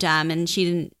thought were dumb, and she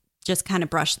didn't just kind of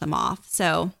brush them off.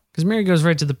 So, because Mary goes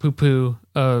right to the poo-poo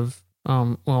of,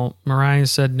 Mariah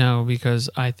said no because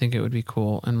I think it would be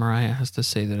cool, and Mariah has to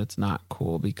say that it's not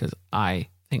cool because I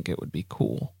think it would be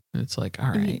cool. And it's like,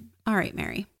 all right. All right,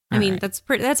 Mary. That's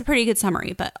a pretty good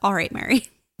summary, but all right, Mary.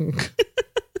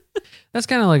 That's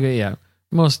kind of like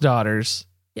most daughters.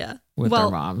 Yeah. With their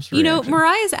moms. Reaction.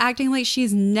 Mariah's acting like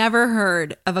she's never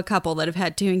heard of a couple that have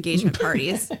had 2 engagement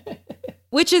parties,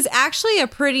 which is actually a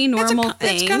pretty normal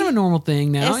thing. It's kind of a normal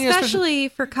thing now. Especially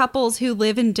for couples who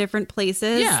live in different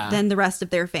places than the rest of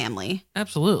their family.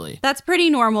 Absolutely. That's pretty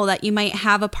normal that you might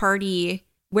have a party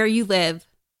where you live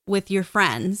with your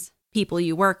friends, people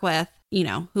you work with,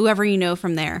 whoever you know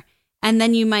from there. And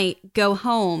then you might go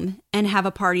home and have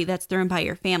a party that's thrown by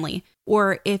your family.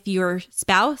 Or if your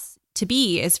spouse to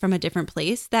be is from a different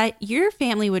place, that your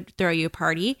family would throw you a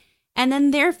party and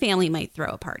then their family might throw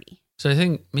a party. So I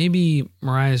think maybe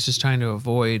Mariah is just trying to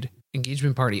avoid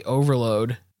engagement party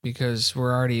overload because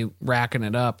we're already racking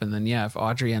it up. And then, if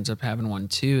Audrey ends up having one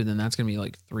too, then that's going to be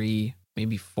like 3,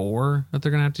 maybe 4 that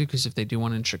they're going to have to do. Because if they do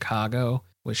one in Chicago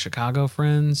with Chicago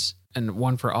friends, and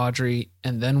one for Audrey,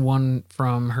 and then one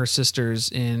from her sisters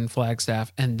in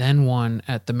Flagstaff, and then one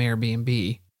at the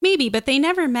Airbnb. Maybe, but they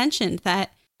never mentioned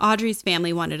that Audrey's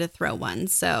family wanted to throw one,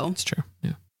 so. It's true.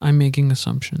 Yeah. I'm making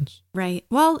assumptions. Right.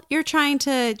 Well, you're trying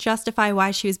to justify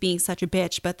why she was being such a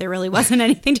bitch, but there really wasn't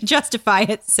anything to justify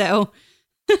it, so.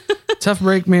 Tough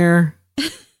break, Mirror.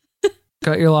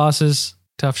 Cut your losses.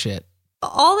 Tough shit.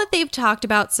 All that they've talked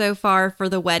about so far for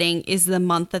the wedding is the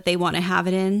month that they want to have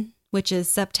it in, which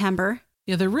is September.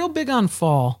 Yeah, they're real big on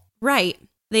fall. Right.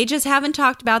 They just haven't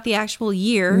talked about the actual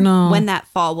year when that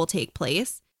fall will take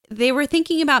place. They were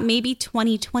thinking about maybe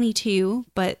 2022,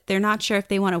 but they're not sure if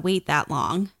they want to wait that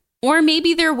long. Or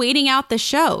maybe they're waiting out the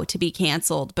show to be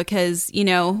canceled because, you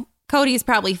know, Cody's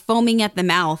probably foaming at the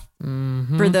mouth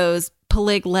for those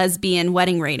lesbian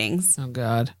wedding ratings. Oh,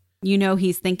 God. You know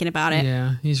he's thinking about it.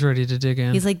 Yeah, he's ready to dig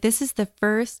in. He's like, this is the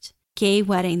first gay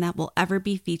wedding that will ever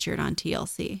be featured on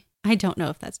TLC. I don't know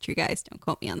if that's true, guys. Don't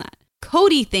quote me on that.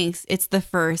 Cody thinks it's the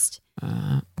first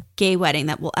gay wedding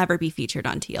that will ever be featured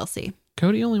on TLC.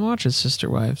 Cody only watches Sister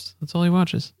Wives. That's all he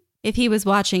watches. If he was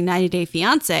watching 90 Day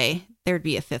Fiancé, there'd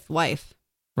be a fifth wife.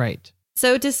 Right.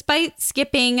 So despite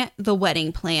skipping the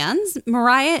wedding plans,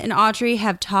 Mariah and Audrey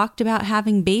have talked about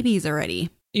having babies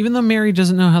already. Even though Mary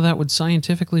doesn't know how that would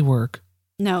scientifically work.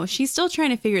 No, she's still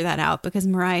trying to figure that out because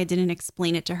Mariah didn't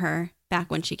explain it to her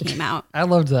back when she came out. I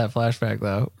loved that flashback,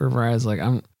 though, where Mariah's like,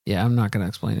 I'm not going to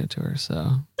explain it to her,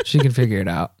 so she can figure it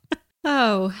out.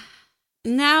 Oh,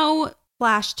 now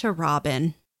flash to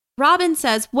Robin. Robin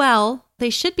says, well, they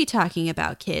should be talking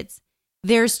about kids.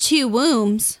 There's 2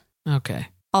 wombs. Okay.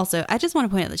 Also, I just want to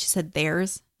point out that she said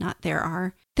there's, not there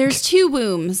are. There's 2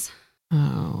 wombs.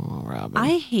 Oh, Robin.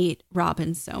 I hate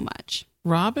Robin so much.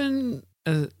 Robin?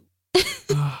 Robin.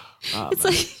 It's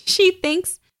like she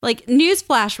thinks, like,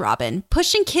 newsflash, Robin,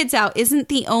 pushing kids out isn't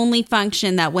the only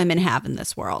function that women have in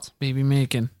this world. Baby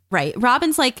making. Right.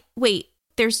 Robin's like, wait,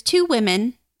 there's 2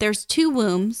 women. There's 2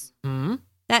 wombs. Mm-hmm.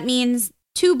 That means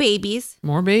 2 babies.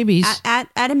 More babies. At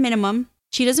a minimum.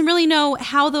 She doesn't really know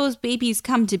how those babies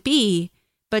come to be,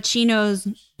 but she knows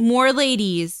more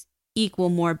ladies equal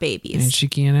more babies. And she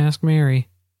can't ask Mary.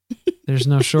 There's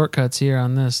no shortcuts here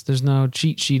on this. There's no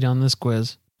cheat sheet on this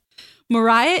quiz.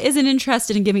 Mariah isn't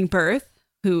interested in giving birth.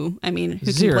 Who can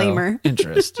blame her?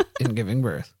 Interest in giving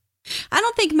birth. I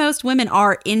don't think most women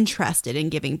are interested in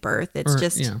giving birth. It's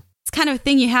it's kind of a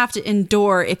thing you have to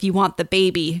endure if you want the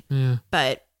baby. Yeah.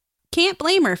 But can't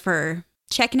blame her for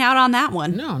checking out on that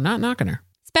one. No, not knocking her.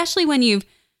 Especially when you've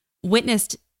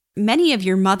witnessed many of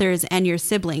your mothers and your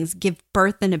siblings give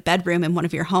birth in a bedroom in one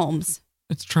of your homes.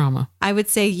 It's trauma. I would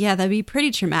say, yeah, that'd be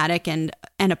pretty traumatic and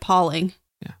appalling.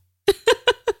 Yeah.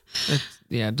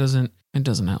 It doesn't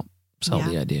help sell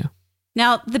the idea.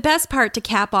 Now, the best part to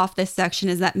cap off this section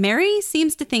is that Mary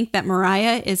seems to think that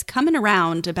Mariah is coming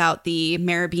around about the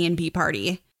Airbnb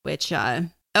party, which,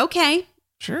 okay.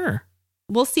 Sure.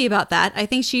 We'll see about that. I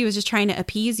think she was just trying to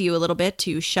appease you a little bit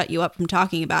to shut you up from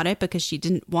talking about it because she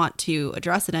didn't want to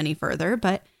address it any further,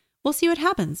 but we'll see what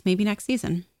happens maybe next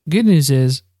season. Good news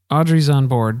is Audrey's on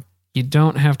board. You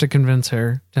don't have to convince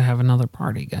her to have another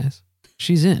party, guys.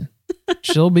 She's in.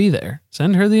 She'll be there.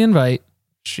 Send her the invite.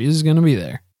 She's going to be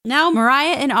there. Now,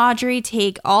 Mariah and Audrey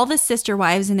take all the sister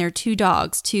wives and their 2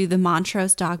 dogs to the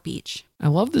Montrose Dog Beach. I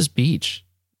love this beach.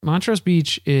 Montrose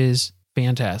Beach is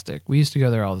fantastic. We used to go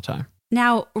there all the time.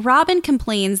 Now, Robin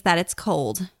complains that it's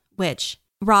cold, which,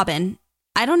 Robin,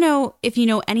 I don't know if you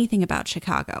know anything about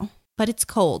Chicago, but it's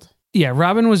cold. Yeah,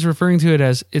 Robin was referring to it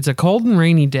as it's a cold and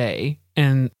rainy day,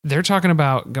 and they're talking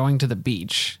about going to the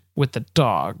beach with the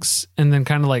dogs, and then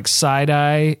kind of like side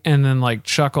eye, and then like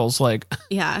chuckles like...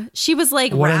 Yeah, she was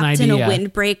like what wrapped in a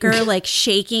windbreaker, like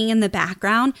shaking in the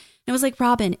background. And it was like,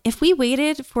 Robin, if we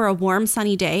waited for a warm,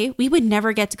 sunny day, we would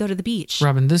never get to go to the beach.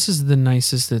 Robin, this is the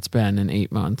nicest it's been in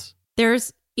 8 months.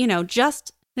 There's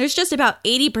just about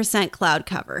 80% cloud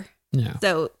cover. Yeah.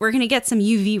 So we're going to get some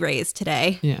UV rays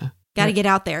today. Yeah. Got to get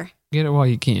out there. Get it while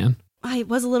you can. I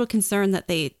was a little concerned that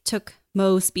they took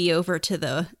Mo Spee over to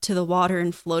the water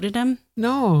and floated him.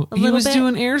 No, he was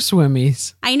doing air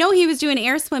swimmies. I know he was doing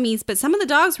air swimmies, but some of the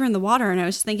dogs were in the water, and I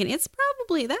was just thinking, it's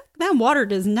probably that water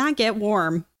does not get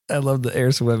warm. I love the air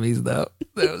swimmies, though.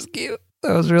 That was cute.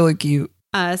 That was really cute.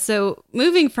 So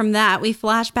moving from that, we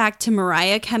flash back to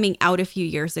Mariah coming out a few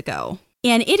years ago.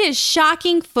 And it is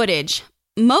shocking footage,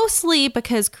 mostly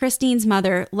because Christine's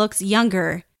mother looks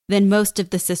younger than most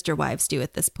of the sister wives do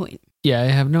at this point. Yeah, I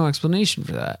have no explanation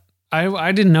for that.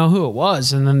 I didn't know who it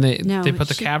was, and then they put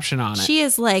the caption on it. She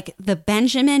is like the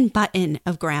Benjamin Button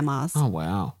of grandmas. Oh,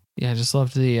 wow. Yeah, I just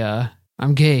loved the,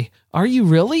 I'm gay. Are you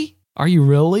really? Are you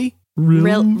really?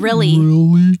 Really? Really?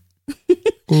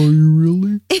 Are you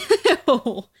really?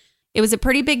 It was a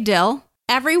pretty big deal.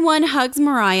 Everyone hugs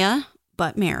Mariah,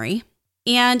 but Mary.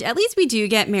 And at least we do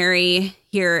get Mary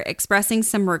here expressing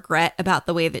some regret about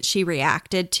the way that she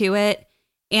reacted to it.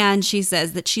 And she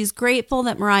says that she's grateful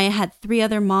that Mariah had 3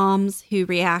 other moms who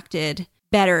reacted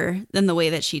better than the way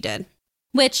that she did,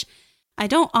 which I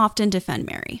don't often defend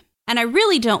Mary. And I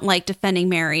really don't like defending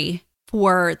Mary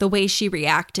for the way she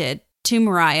reacted to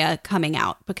Mariah coming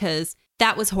out, because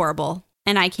that was horrible.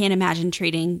 And I can't imagine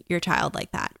treating your child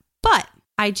like that. But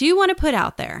I do want to put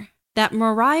out there that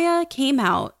Mariah came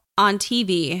out on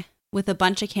TV with a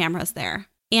bunch of cameras there.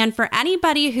 And for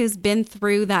anybody who's been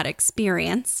through that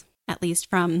experience, at least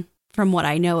from what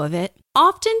I know of it,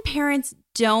 often parents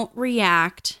don't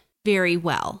react very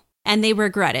well and they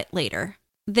regret it later.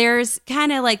 There's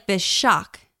kind of like this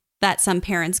shock that some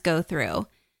parents go through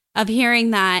of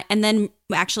hearing that. And then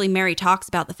actually Mary talks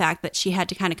about the fact that she had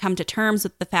to kind of come to terms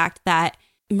with the fact that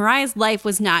Mariah's life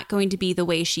was not going to be the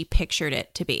way she pictured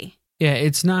it to be. Yeah,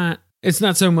 it's not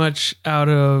so much out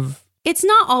of... It's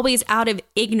not always out of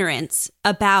ignorance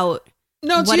about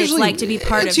what it's like to be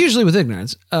part of... It's usually with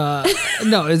ignorance.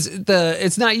 No,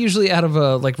 it's not usually out of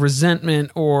a like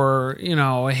resentment or,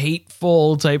 a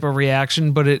hateful type of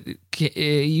reaction, but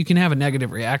you can have a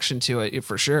negative reaction to it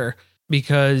for sure.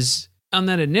 Because on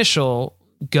that initial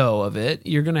go of it,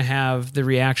 you're going to have the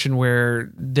reaction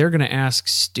where they're going to ask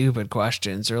stupid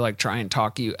questions or like try and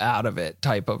talk you out of it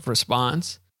type of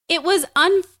response. It was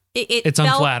it's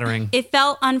unflattering. It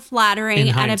felt unflattering In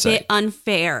and a hindsight. bit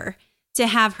unfair to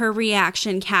have her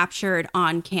reaction captured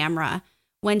on camera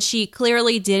when she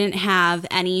clearly didn't have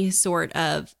any sort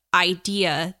of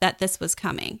idea that this was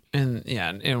coming. And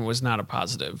it was not a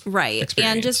positive right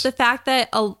experience. And just the fact that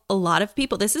a lot of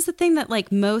people, this is the thing that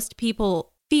like most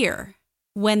people fear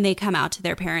when they come out to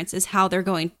their parents, is how they're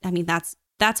going. I mean, that's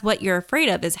what you're afraid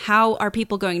of, is how are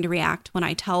people going to react when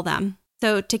I tell them.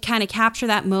 So to kind of capture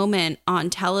that moment on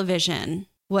television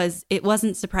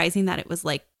wasn't surprising that it was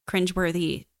like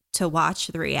cringeworthy to watch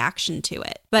the reaction to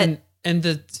it. But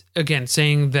again,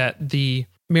 saying that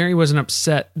Mary wasn't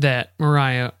upset that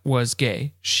Mariah was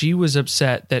gay. She was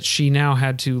upset that she now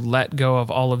had to let go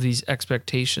of all of these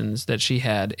expectations that she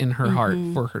had in her heart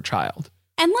for her child.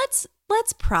 And let's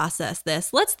process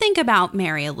this. Let's think about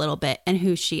Mary a little bit and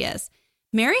who she is.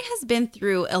 Mary has been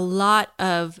through a lot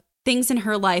of things in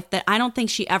her life that I don't think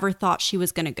she ever thought she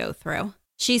was going to go through.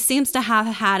 She seems to have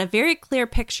had a very clear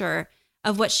picture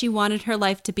of what she wanted her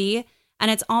life to be. And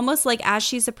it's almost like as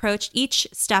she's approached each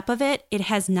step of it, it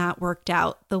has not worked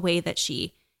out the way that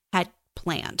she had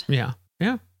planned. Yeah.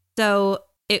 Yeah. So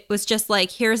it was just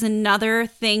like, here's another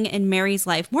thing in Mary's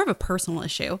life, more of a personal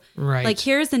issue. Right. Like,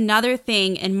 here's another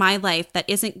thing in my life that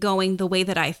isn't going the way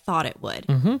that I thought it would.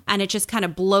 Mm-hmm. And it just kind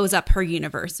of blows up her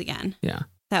universe again. Yeah.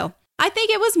 So I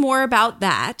think it was more about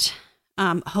that.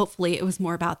 Hopefully it was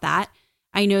more about that.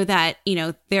 I know that,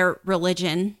 their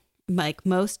religion, like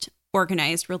most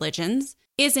organized religions,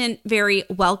 isn't very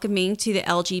welcoming to the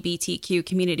LGBTQ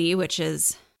community, which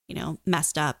is,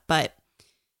 messed up. But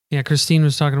yeah, Christine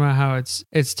was talking about how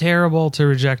it's terrible to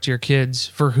reject your kids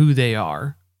for who they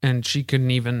are. And she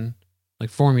couldn't even like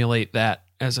formulate that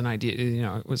as an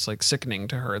idea. It was like sickening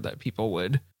to her that people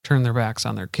would turn their backs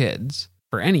on their kids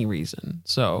for any reason.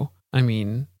 So, I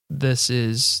mean, this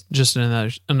is just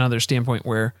another standpoint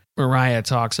where Mariah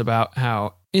talks about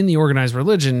how in the organized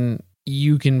religion,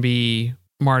 you can be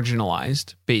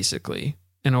marginalized, basically,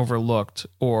 and overlooked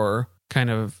or kind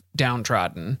of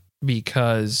downtrodden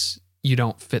because you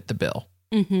don't fit the bill.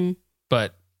 Mm-hmm.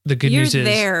 But the good news is you're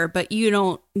there, but you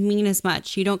don't mean as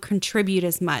much. You don't contribute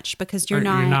as much because you're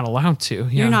not allowed to. Yeah.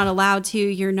 You're not allowed to.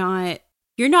 You're not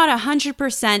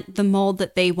 100% the mold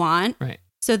that they want. Right.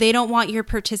 So they don't want your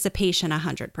participation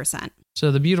 100%.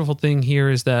 So the beautiful thing here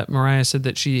is that Mariah said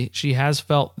that she has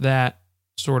felt that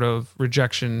sort of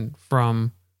rejection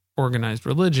from organized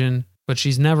religion, but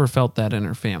she's never felt that in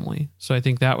her family. So I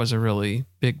think that was a really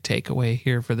big takeaway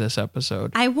here for this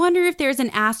episode. I wonder if there's an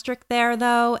asterisk there,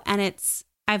 though, and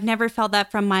I've never felt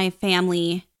that from my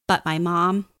family but my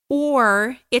mom.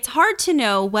 Or it's hard to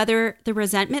know whether the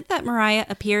resentment that Mariah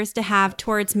appears to have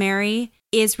towards Mary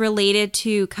is related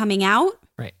to coming out,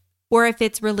 right, or if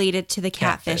it's related to the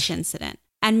catfish incident.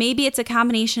 And maybe it's a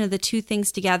combination of the two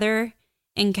things together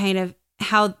and kind of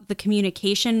how the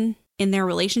communication in their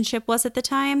relationship was at the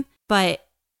time. But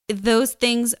those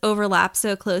things overlap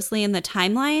so closely in the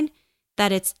timeline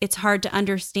that it's hard to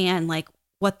understand like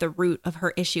what the root of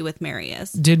her issue with Mary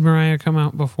is. Did Mariah come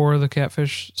out before the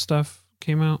catfish stuff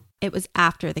came out? It was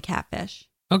after the catfish.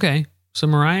 Okay. So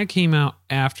Mariah came out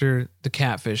after the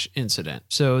catfish incident.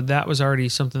 So that was already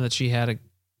something that she had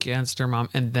against her mom.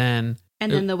 And then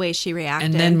the way she reacted.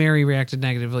 And then Mary reacted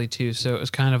negatively too. So it was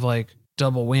kind of like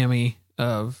double whammy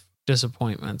of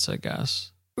disappointments, I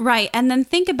guess. Right. And then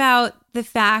think about the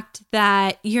fact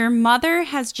that your mother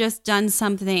has just done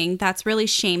something that's really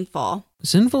shameful.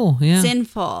 Sinful, yeah.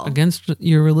 Sinful. Against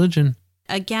your religion.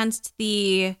 Against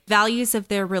the values of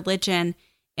their religion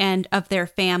and of their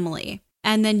family.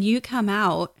 And then you come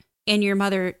out and your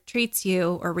mother treats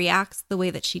you or reacts the way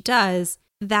that she does.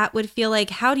 That would feel like,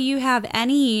 how do you have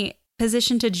any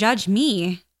position to judge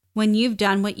me when you've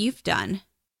done what you've done?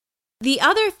 The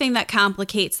other thing that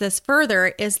complicates this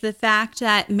further is the fact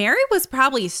that Mary was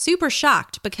probably super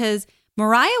shocked because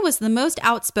Mariah was the most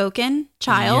outspoken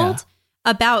child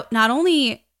about not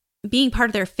only being part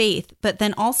of their faith, but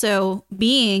then also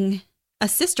being a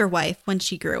sister wife when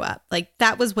she grew up. Like,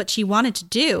 that was what she wanted to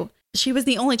do. She was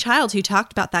the only child who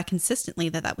talked about that consistently,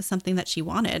 that was something that she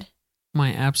wanted.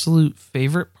 My absolute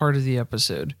favorite part of the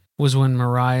episode was when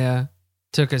Mariah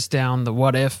took us down the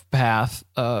what if path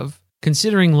of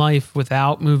considering life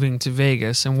without moving to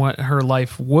Vegas and what her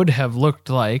life would have looked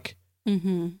like,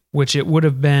 which it would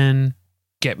have been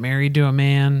get married to a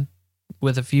man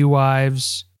with a few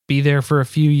wives, be there for a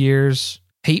few years,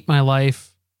 hate my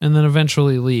life, and then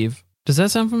eventually leave. Does that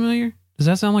sound familiar? Does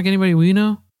that sound like anybody we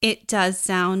know? It does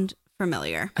sound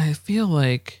familiar. I feel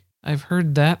like I've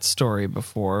heard that story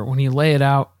before when you lay it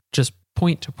out just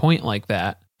point to point like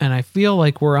that. And I feel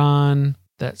like we're on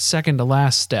that second to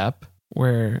last step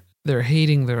where they're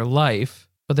hating their life,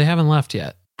 but they haven't left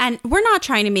yet. And we're not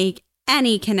trying to make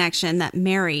any connection that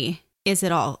Mary is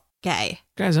at all gay.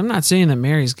 Guys, I'm not saying that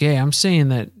Mary's gay. I'm saying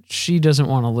that she doesn't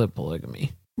want to live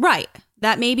polygamy. Right.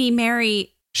 That maybe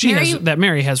Mary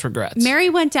has regrets. Mary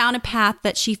went down a path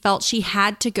that she felt she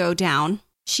had to go down.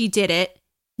 She did it.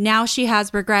 Now she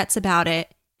has regrets about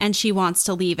it and she wants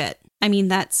to leave it. I mean,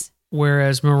 that's...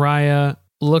 Whereas Mariah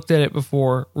looked at it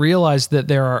before, realized that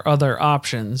there are other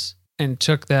options, and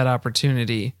took that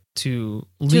opportunity to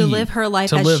leave. To live her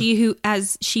life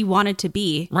as she wanted to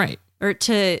be. Right. Or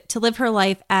to live her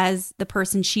life as the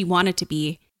person she wanted to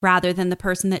be, rather than the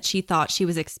person that she thought she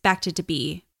was expected to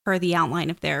be per the outline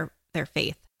of their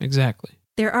faith. Exactly.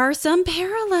 There are some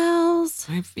parallels.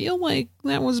 I feel like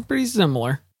that was pretty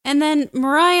similar. And then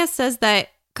Mariah says that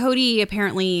Cody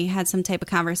apparently had some type of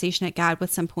conversation at God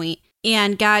with some point,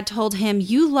 and God told him,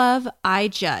 "You love, I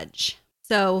judge."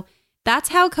 So that's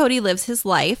how Cody lives his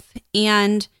life.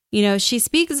 And, you know, she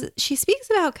speaks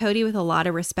about Cody with a lot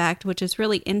of respect, which is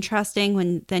really interesting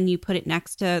when then you put it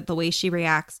next to the way she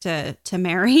reacts to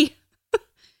Mary.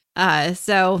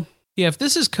 So yeah, if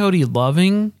this is Cody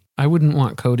loving, I wouldn't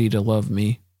want Cody to love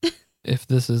me. If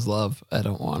this is love, I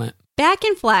don't want it. Back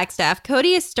in Flagstaff,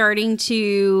 Cody is starting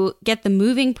to get the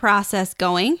moving process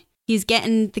going. He's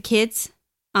getting the kids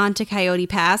onto Coyote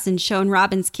Pass and showing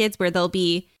Robin's kids where they'll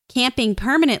be camping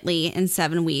permanently in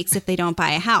 7 weeks if they don't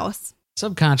buy a house.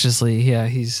 Subconsciously, yeah,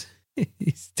 he's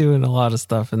doing a lot of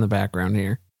stuff in the background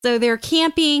here. So they're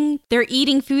camping, they're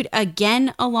eating food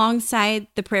again alongside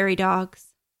the prairie dogs.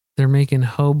 They're making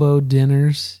hobo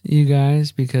dinners, you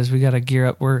guys, because we got to gear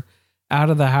up. We're out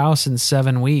of the house in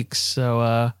 7 weeks,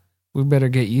 so we better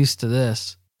get used to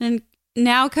this. And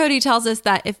now Cody tells us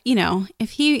that if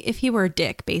he were a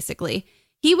dick, basically,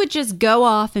 he would just go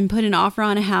off and put an offer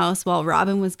on a house while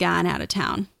Robin was gone out of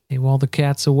town. Hey, while the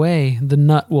cat's away, the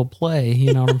nut will play.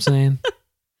 You know what I'm saying?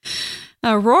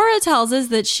 Aurora tells us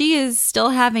that she is still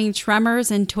having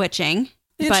tremors and twitching.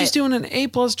 And she's doing an A+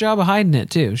 job of hiding it,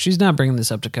 too. She's not bringing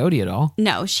this up to Cody at all.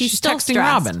 No, she's still texting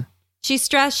stressed. Robin. She's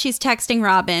stressed. She's texting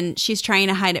Robin. She's trying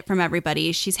to hide it from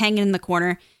everybody. She's hanging in the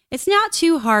corner. It's not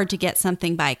too hard to get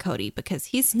something by Cody because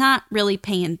he's not really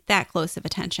paying that close of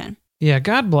attention. Yeah,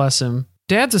 God bless him.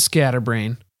 Dad's a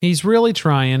scatterbrain. He's really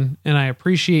trying, and I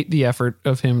appreciate the effort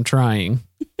of him trying.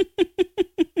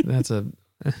 That's a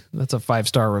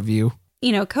 5-star review.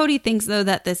 You know, Cody thinks, though,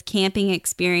 that this camping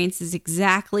experience is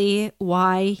exactly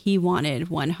why he wanted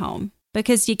one home.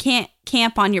 Because you can't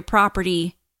camp on your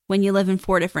property when you live in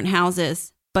 4 different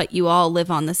houses, but you all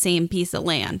live on the same piece of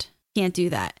land. Can't do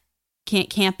that. Can't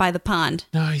camp by the pond.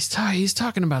 No, he's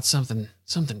talking about something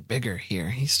bigger here.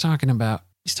 He's talking about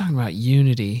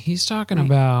unity. He's talking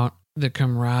about the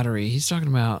camaraderie. He's talking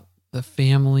about the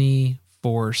family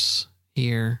force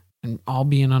here and all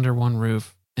being under one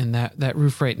roof. And that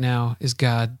roof right now is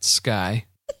God's sky.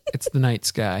 It's the night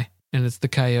sky. And it's the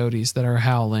coyotes that are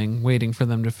howling, waiting for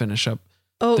them to finish up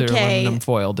their aluminum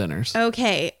foil dinners.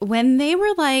 Okay. When they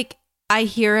were like, I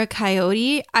hear a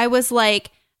coyote, I was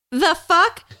like, the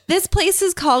fuck? This place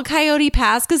is called Coyote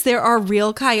Pass because there are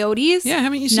real coyotes? Yeah,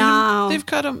 haven't you seen them? They've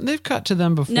cut to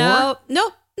them before.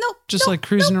 Nope. Just like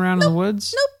cruising around in the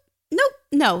woods?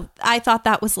 No. I thought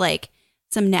that was like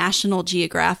some National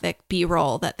Geographic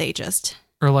B-roll that they just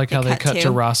Or like how they cut to.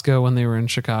 to Roscoe when they were in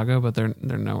Chicago, but they're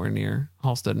nowhere near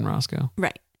Halstead and Roscoe.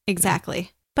 Right.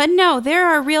 Exactly. But no, there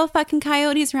are real fucking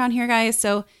coyotes around here, guys.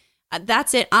 So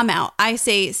that's it. I'm out. I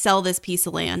say sell this piece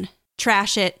of land.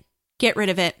 Trash it. Get rid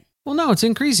of it. Well, no, it's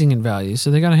increasing in value,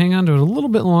 so they got to hang on to it a little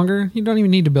bit longer. You don't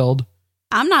even need to build.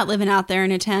 I'm not living out there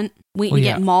in a tent waiting to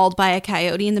get mauled by a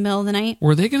coyote in the middle of the night.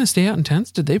 Were they going to stay out in tents?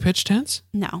 Did they pitch tents?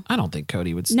 No. I don't think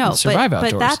Cody would No, survive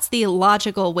outdoors. But that's the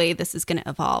logical way this is going to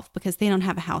evolve because they don't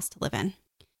have a house to live in.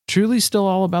 Truly's still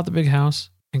all about the big house,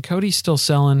 and Cody's still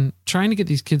trying to get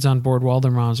these kids on board while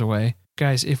their mom's away.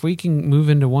 Guys, if we can move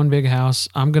into one big house,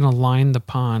 I'm going to line the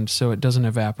pond so it doesn't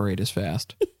evaporate as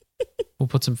fast. We'll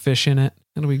put some fish in it.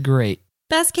 It'll be great.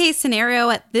 Best case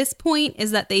scenario at this point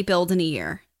is that they build in a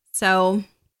year. So...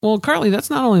 Well, Carly,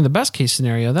 that's not only the best case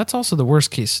scenario, that's also the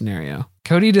worst case scenario.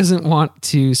 Cody doesn't want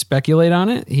to speculate on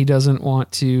it. He doesn't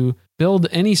want to build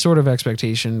any sort of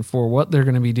expectation for what they're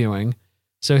going to be doing.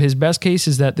 So his best case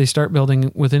is that they start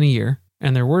building within a year,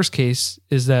 and their worst case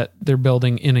is that they're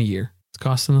building in a year. It's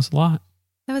costing us a lot.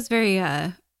 That was very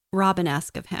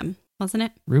Robin-esque of him, wasn't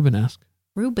it? Rubenesque.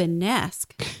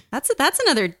 Rubenesque. That's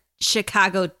another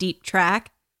Chicago deep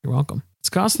track. You're welcome. It's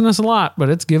costing us a lot, but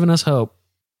it's giving us hope.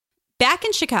 Back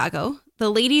in Chicago, the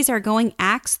ladies are going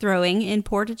axe throwing in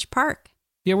Portage Park.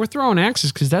 Yeah, we're throwing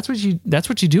axes because that's what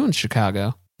you do in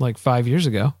Chicago. Like 5 years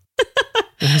ago,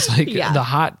 it's like the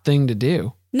hot thing to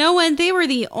do. They were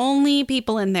the only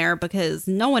people in there because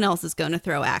no one else is going to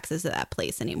throw axes at that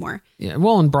place anymore. Yeah,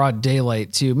 well, in broad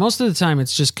daylight too. Most of the time,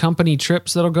 it's just company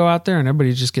trips that'll go out there, and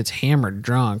everybody just gets hammered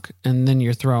drunk, and then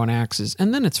you're throwing axes,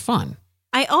 and then it's fun.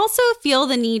 I also feel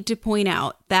the need to point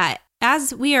out that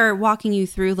as we are walking you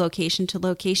through location to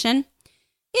location,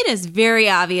 it is very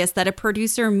obvious that a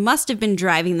producer must have been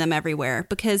driving them everywhere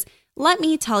because let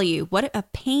me tell you what a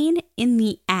pain in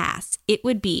the ass it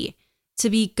would be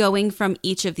to be going from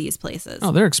each of these places.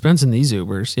 Oh, they're expensing these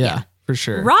Ubers. Yeah, for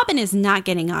sure. Robin is not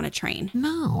getting on a train.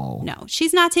 No,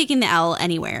 she's not taking the L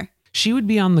anywhere. She would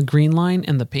be on the green line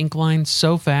and the pink line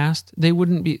so fast. They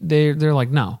wouldn't be, they're like,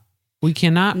 no. We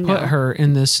cannot put her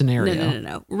in this scenario.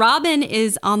 No. Robin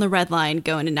is on the red line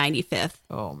going to 95th.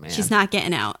 Oh, man. She's not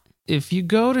getting out. If you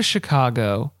go to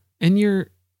Chicago and you're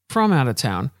from out of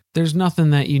town, there's nothing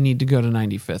that you need to go to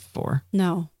 95th for.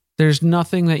 No. There's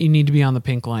nothing that you need to be on the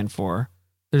pink line for.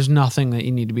 There's nothing that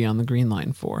you need to be on the green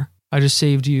line for. I just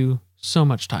saved you so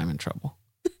much time and trouble.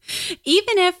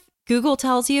 Even if Google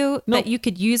tells you that you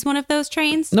could use one of those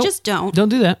trains, just don't. Don't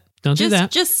do that. Don't do that.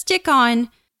 Just stick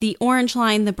on the orange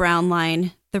line, the brown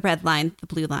line, the red line, the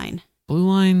blue line. Blue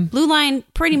line? Blue line,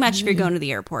 pretty much if you're going to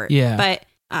the airport. Yeah.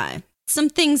 But some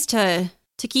things to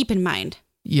keep in mind.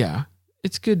 Yeah.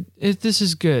 It's good. This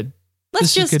is good.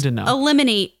 Let's just good to know.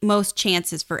 Eliminate most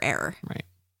chances for error. Right.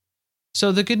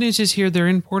 So the good news is here, they're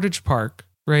in Portage Park,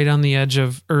 right on the edge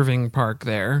of Irving Park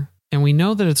there. And we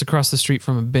know that it's across the street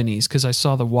from a Binny's because I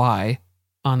saw the Y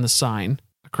on the sign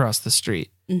across the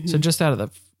street. Mm-hmm. So just out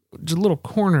of the little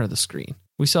corner of the screen.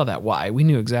 We saw that Y. We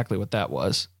knew exactly what that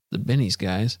was. The Binny's,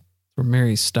 guys. Where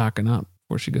Mary's stocking up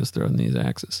before she goes throwing these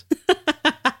axes.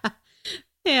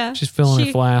 Yeah. She's filling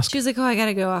her flask. She was like, I got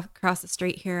to go across the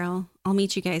street here. I'll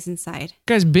meet you guys inside.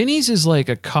 Guys, Binny's is like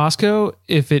a Costco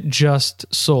if it just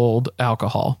sold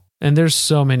alcohol. And there's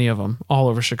so many of them all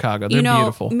over Chicago. They're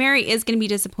beautiful. Mary is going to be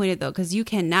disappointed, though, because you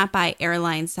cannot buy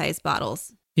airline-sized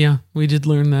bottles. Yeah, we did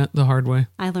learn that the hard way.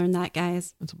 I learned that,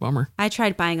 guys. That's a bummer. I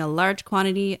tried buying a large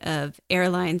quantity of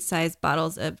airline-sized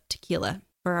bottles of tequila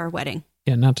for our wedding.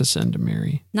 Yeah, not to send to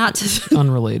Mary. Not to...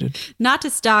 Unrelated. Not to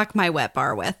stock my wet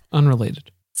bar with.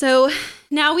 Unrelated. So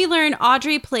now we learn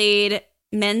Audrey played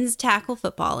men's tackle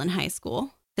football in high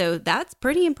school. So that's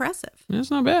pretty impressive.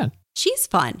 That's not bad. She's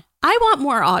fun. I want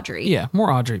more Audrey. Yeah,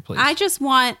 more Audrey, please. I just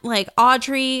want,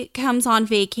 Audrey comes on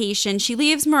vacation. She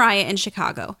leaves Mariah in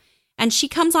Chicago. And she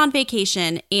comes on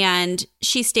vacation and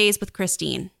she stays with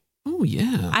Christine. Oh,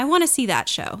 yeah. I want to see that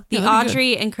show. The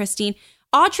Audrey and Christine.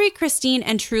 Audrey, Christine,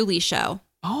 and Truly show.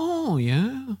 Oh,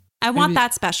 yeah. I want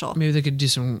that special. Maybe they could do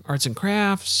some arts and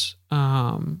crafts.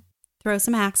 Throw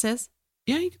some axes.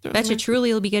 Yeah, you can throw Bet you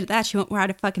Truly will be good at that. She won't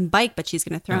ride a fucking bike, but she's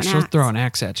going to throw an axe. She'll throw an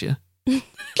axe at you.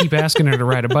 Keep asking her to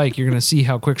ride a bike. You're going to see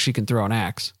how quick she can throw an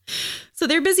axe. So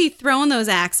they're busy throwing those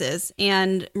axes,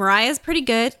 and Mariah's pretty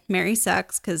good. Mary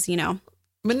sucks because,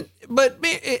 But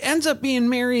it ends up being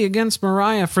Mary against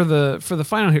Mariah for the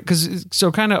final here. Because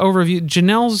so kind of overview,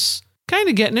 Janelle's kind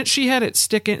of getting it. She had it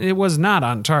sticking. It was not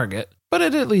on target, but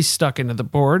it at least stuck into the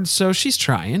board. So she's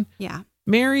trying. Yeah.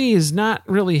 Mary is not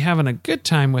really having a good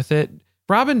time with it.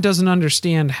 Robin doesn't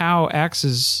understand how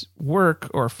axes work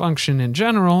or function in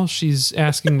general. She's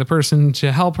asking the person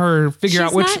to help her figure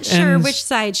out which She's not sure ends- which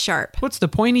side's sharp. What's the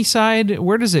pointy side?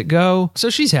 Where does it go? So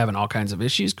she's having all kinds of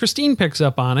issues. Christine picks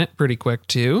up on it pretty quick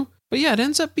too. But yeah, it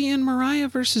ends up being Mariah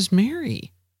versus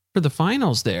Mary for the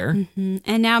finals there. Mm-hmm.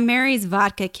 And now Mary's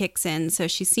vodka kicks in, so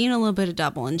she's seen a little bit of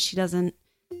double, and she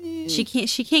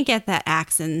can't get that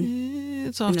axe in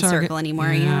It's off the target circle anymore.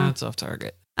 Yeah, Yeah. it's off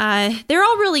target. They're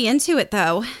all really into it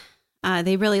though.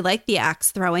 They really like the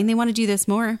axe throwing. They want to do this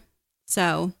more.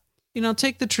 So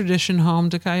Take the tradition home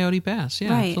to Coyote Pass. Yeah,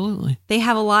 Right. absolutely. they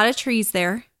have a lot of trees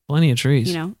there. Plenty of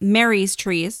trees. Mary's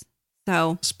trees.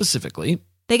 So Specifically,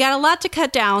 they got a lot to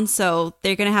cut down. So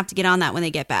they're going to have to get on that when they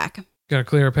get back. got to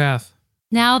clear a path.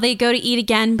 Now they go to eat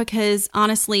again because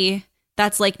honestly,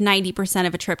 that's like 90%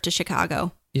 of a trip to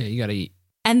Chicago. Yeah, you got to eat.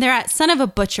 And they're at Son of a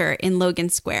Butcher in Logan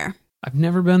Square. I've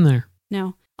never been there.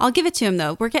 No, I'll give it to him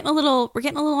though. We're getting a little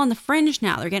on the fringe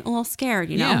now. They're getting a little scared,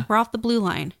 Yeah. We're off the blue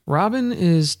line. Robin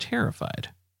is terrified.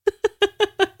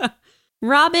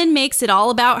 Robin makes it all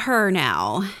about her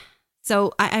now.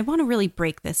 So I want to really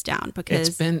break this down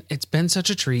because It's been such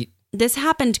a treat. this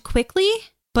happened quickly,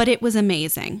 but it was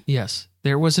amazing. Yes,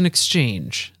 there was an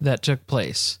exchange that took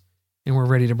place, and we're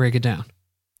ready to break it down.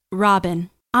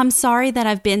 Robin, I'm sorry that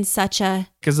I've been such a...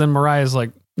 Because then Mariah's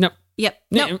like, nope. Yep.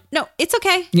 Yeah. No, it's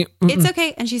okay. Yeah, It's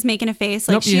okay. And she's making a face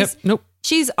like Nope, nope.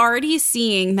 she's already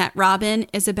seeing that Robin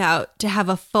is about to have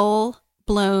a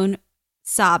full-blown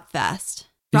sob fest.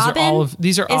 Robin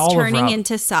These are is all turning of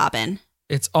into sobbing.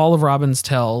 It's all of Robin's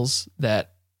tells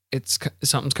that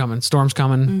something's coming, storm's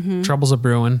coming, Mm-hmm. trouble's a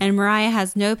brewing. And Mariah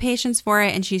has no patience for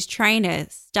it, and she's trying to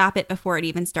stop it before it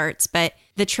even starts. But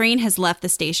the train has left the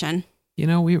station.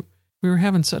 We were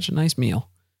having such a nice meal.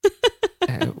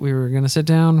 We were going to sit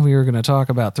down. We were going to talk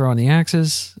about throwing the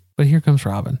axes. But here comes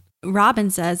Robin. Robin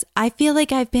says, I feel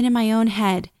like I've been in my own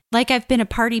head, like I've been a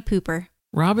party pooper.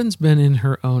 Robin's been in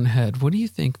her own head. What do you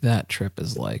think that trip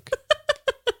is like?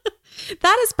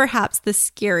 That is perhaps the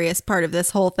scariest part of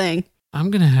this whole thing. I'm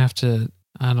going to have to,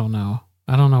 I don't know.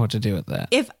 I don't know what to do with that.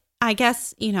 If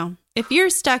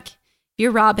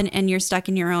you're Robin and you're stuck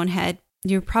in your own head,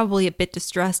 you're probably a bit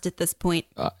distressed at this point.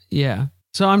 Yeah.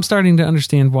 So I'm starting to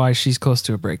understand why she's close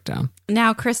to a breakdown.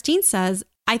 Now, Christine says,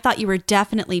 I thought you were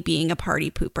definitely being a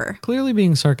party pooper. Clearly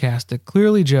being sarcastic,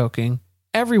 clearly joking.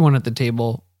 Everyone at the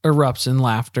table erupts in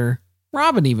laughter.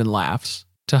 Robin even laughs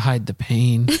to hide the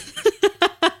pain.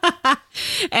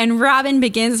 And Robin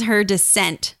begins her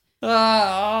descent.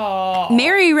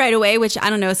 Mary right away, which I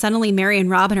don't know, suddenly Mary and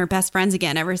Robin are best friends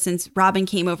again ever since Robin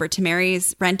came over to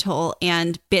Mary's rental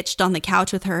and bitched on the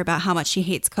couch with her about how much she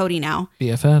hates Cody now.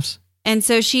 BFFs. And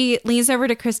so she leans over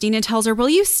to Christine and tells her, will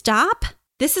you stop?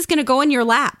 This is going to go in your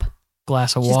lap.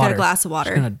 Glass of She's water. got a glass of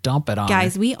water. She's going to dump it on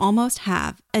Guys, her. we almost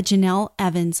have a Janelle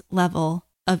Evans level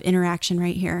of interaction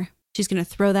right here. She's going to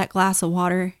throw that glass of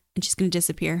water and she's going to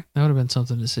disappear. That would have been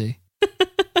something to see.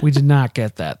 We did not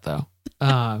get that, though.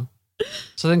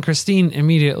 So then Christine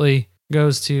immediately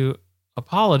goes to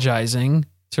apologizing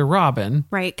to Robin.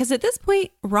 Right. Because at this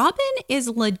point, Robin is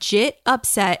legit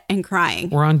upset and crying.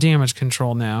 We're on damage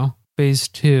control now, phase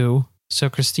 2. So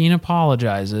Christine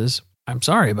apologizes. I'm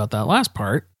sorry about that last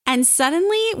part. And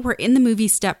suddenly we're in the movie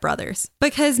Step Brothers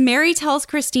because Mary tells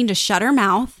Christine to shut her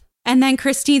mouth. And then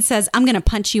Christine says, I'm going to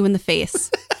punch you in the face.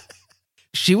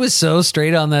 She was so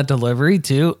straight on that delivery,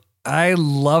 too. I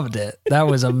loved it. That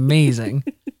was amazing.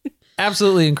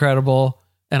 Absolutely incredible.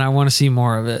 And I want to see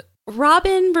more of it.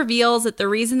 Robin reveals that the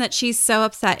reason that she's so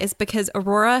upset is because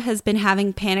Aurora has been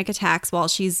having panic attacks while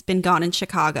she's been gone in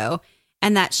Chicago,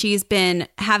 and that she's been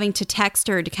having to text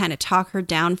her to kind of talk her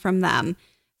down from them.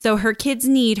 So her kids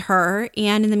need her.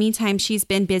 And in the meantime, she's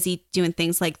been busy doing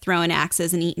things like throwing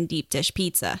axes and eating deep dish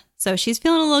pizza. So she's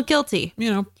feeling a little guilty.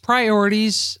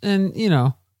 Priorities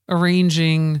and,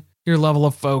 arranging your level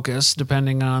of focus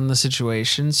depending on the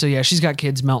situation. So yeah, she's got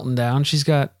kids melting down. She's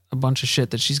got a bunch of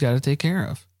shit that she's got to take care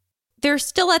of. They're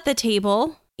still at the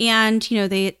table and,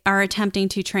 they are attempting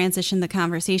to transition the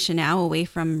conversation now away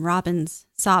from Robin's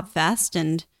sob fest.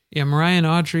 And yeah, Mariah and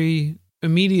Audrey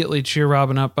immediately cheer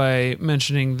Robin up by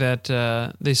mentioning that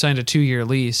they signed a 2-year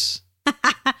lease.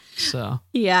 So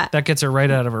yeah, that gets her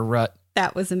right out of her rut.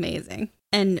 that was amazing.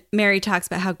 And Mary talks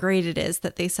about how great it is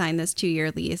that they signed this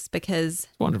 2-year lease because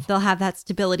Wonderful. they'll have that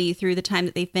stability through the time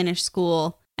that they finish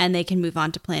school and they can move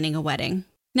on to planning a wedding.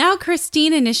 Now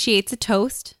Christine initiates a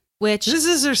toast, which... This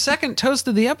is her second toast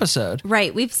of the episode.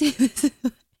 Right, we've seen this.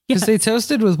 Because they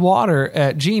toasted with water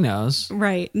at Gino's.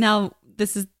 Right. Now,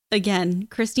 this is, again,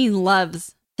 Christine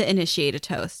loves to initiate a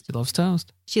toast. She loves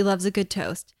toast. She loves a good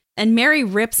toast. And Mary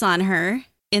rips on her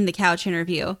in the couch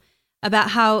interview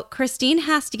about how Christine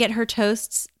has to get her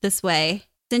toasts this way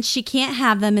since she can't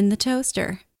have them in the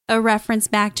toaster. A reference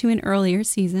back to an earlier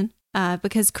season.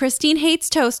 Because Christine hates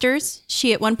toasters.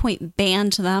 She at one point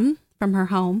banned them from her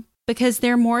home because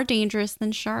they're more dangerous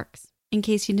than sharks. In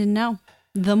case you didn't know.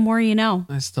 The more you know.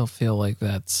 I still feel like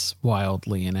that's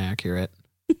wildly inaccurate.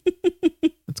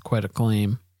 That's quite a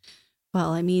claim.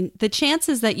 Well, I mean, the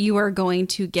chances that you are going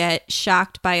to get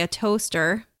shocked by a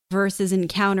toaster versus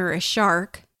encounter a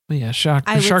shark. Well, yeah,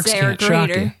 sharks say can't shock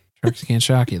you. Sharks can't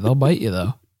shock you. They'll bite you,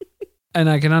 though. And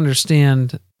I can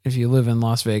understand if you live in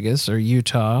Las Vegas or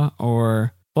Utah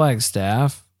or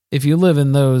Flagstaff, if you live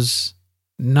in those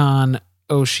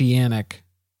non-oceanic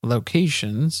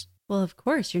locations. Well, of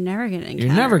course, you're never going to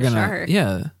encounter a shark.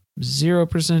 Yeah,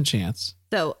 0% chance.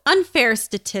 So, unfair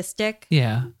statistic.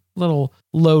 Yeah, little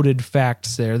loaded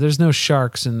facts there. There's no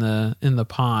sharks in the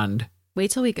pond.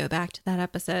 Wait till we go back to that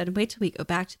episode. Wait till we go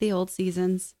back to the old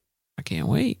seasons. I can't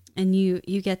wait. And you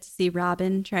get to see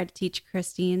Robin try to teach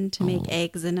Christine to make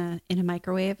eggs in a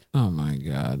microwave. Oh my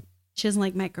God. She doesn't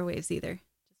like microwaves either.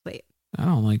 Just wait. I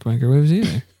don't like microwaves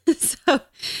either. So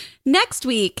next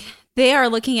week, they are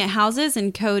looking at houses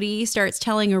and Cody starts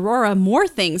telling Aurora more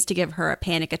things to give her a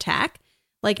panic attack.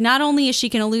 Like not only is she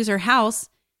going to lose her house,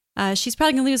 she's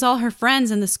probably going to lose all her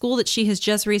friends in the school that she has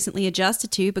just recently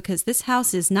adjusted to because this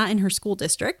house is not in her school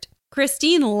district.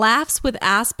 Christine laughs with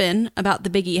Aspen about the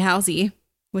Biggie Housie,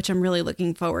 which I'm really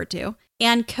looking forward to.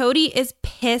 And Cody is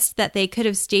pissed that they could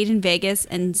have stayed in Vegas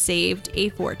and saved a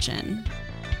fortune.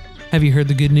 Have you heard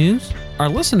the good news? Our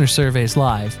listener survey's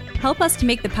live. Help us to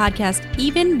make the podcast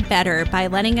even better by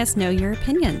letting us know your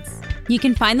opinions. You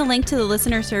can find the link to the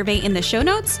listener survey in the show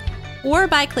notes or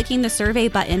by clicking the survey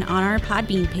button on our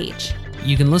Podbean page.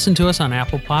 You can listen to us on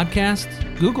Apple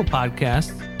Podcasts, Google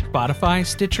Podcasts, Spotify,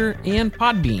 Stitcher, and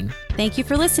Podbean. Thank you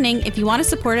for listening. If you want to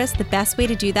support us, the best way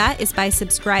to do that is by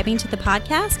subscribing to the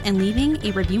podcast and leaving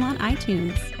a review on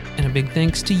iTunes. And a big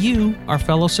thanks to you, our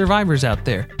fellow survivors out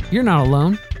there. You're not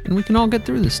alone, and we can all get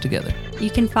through this together. You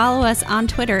can follow us on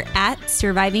Twitter at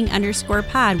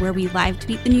surviving_pod, where we live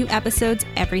tweet the new episodes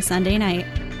every Sunday night.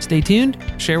 Stay tuned,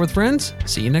 share with friends.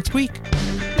 See you next week.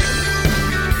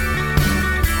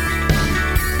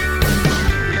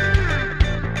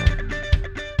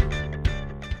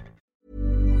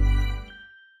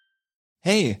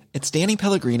 Hey, it's Danny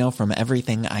Pellegrino from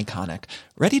Everything Iconic.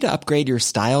 Ready to upgrade your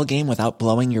style game without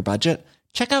blowing your budget?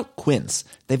 Check out Quince.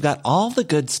 They've got all the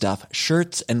good stuff,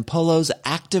 shirts and polos,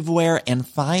 activewear, and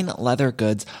fine leather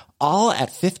goods, all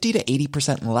at 50 to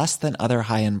 80% less than other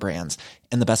high-end brands.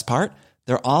 And the best part?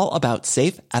 They're all about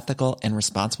safe, ethical, and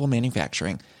responsible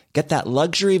manufacturing. Get that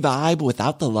luxury vibe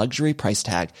without the luxury price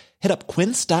tag. Hit up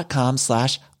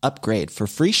quince.com/upgrade for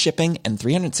free shipping and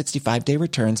 365-day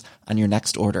returns on your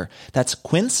next order. That's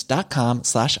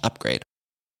quince.com/upgrade.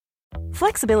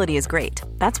 Flexibility is great.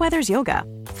 That's why there's yoga.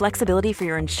 Flexibility for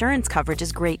your insurance coverage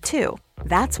is great too.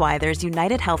 That's why there's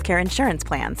United Healthcare Insurance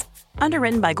Plans.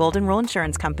 Underwritten by Golden Rule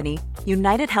Insurance Company,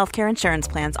 United Healthcare Insurance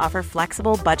Plans offer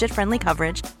flexible, budget-friendly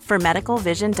coverage for medical,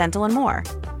 vision, dental, and more.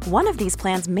 One of these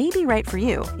plans may be right for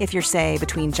you if you're, say,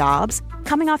 between jobs,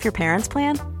 coming off your parents'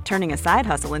 plan, turning a side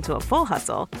hustle into a full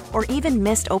hustle, or even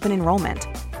missed open enrollment.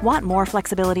 Want more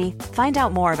flexibility? Find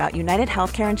out more about United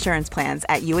Healthcare Insurance Plans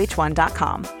at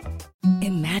uh1.com.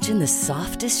 Imagine the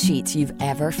softest sheets you've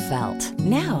ever felt.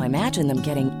 Now imagine them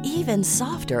getting even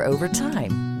softer over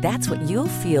time. That's what you'll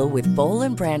feel with Boll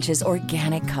 & Branch's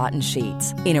organic cotton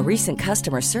sheets. In a recent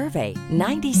customer survey,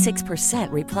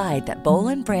 96% replied that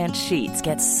Boll & Branch sheets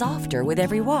get softer with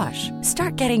every wash.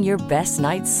 Start getting your best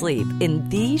night's sleep in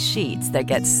these sheets that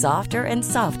get softer and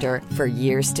softer for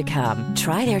years to come.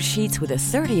 Try their sheets with a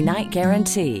 30-night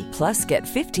guarantee. Plus, get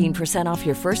 15% off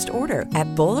your first order at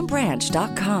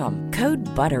bollandbranch.com. Code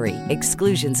BUTTERY.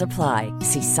 Exclusions apply.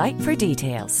 See site for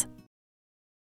details.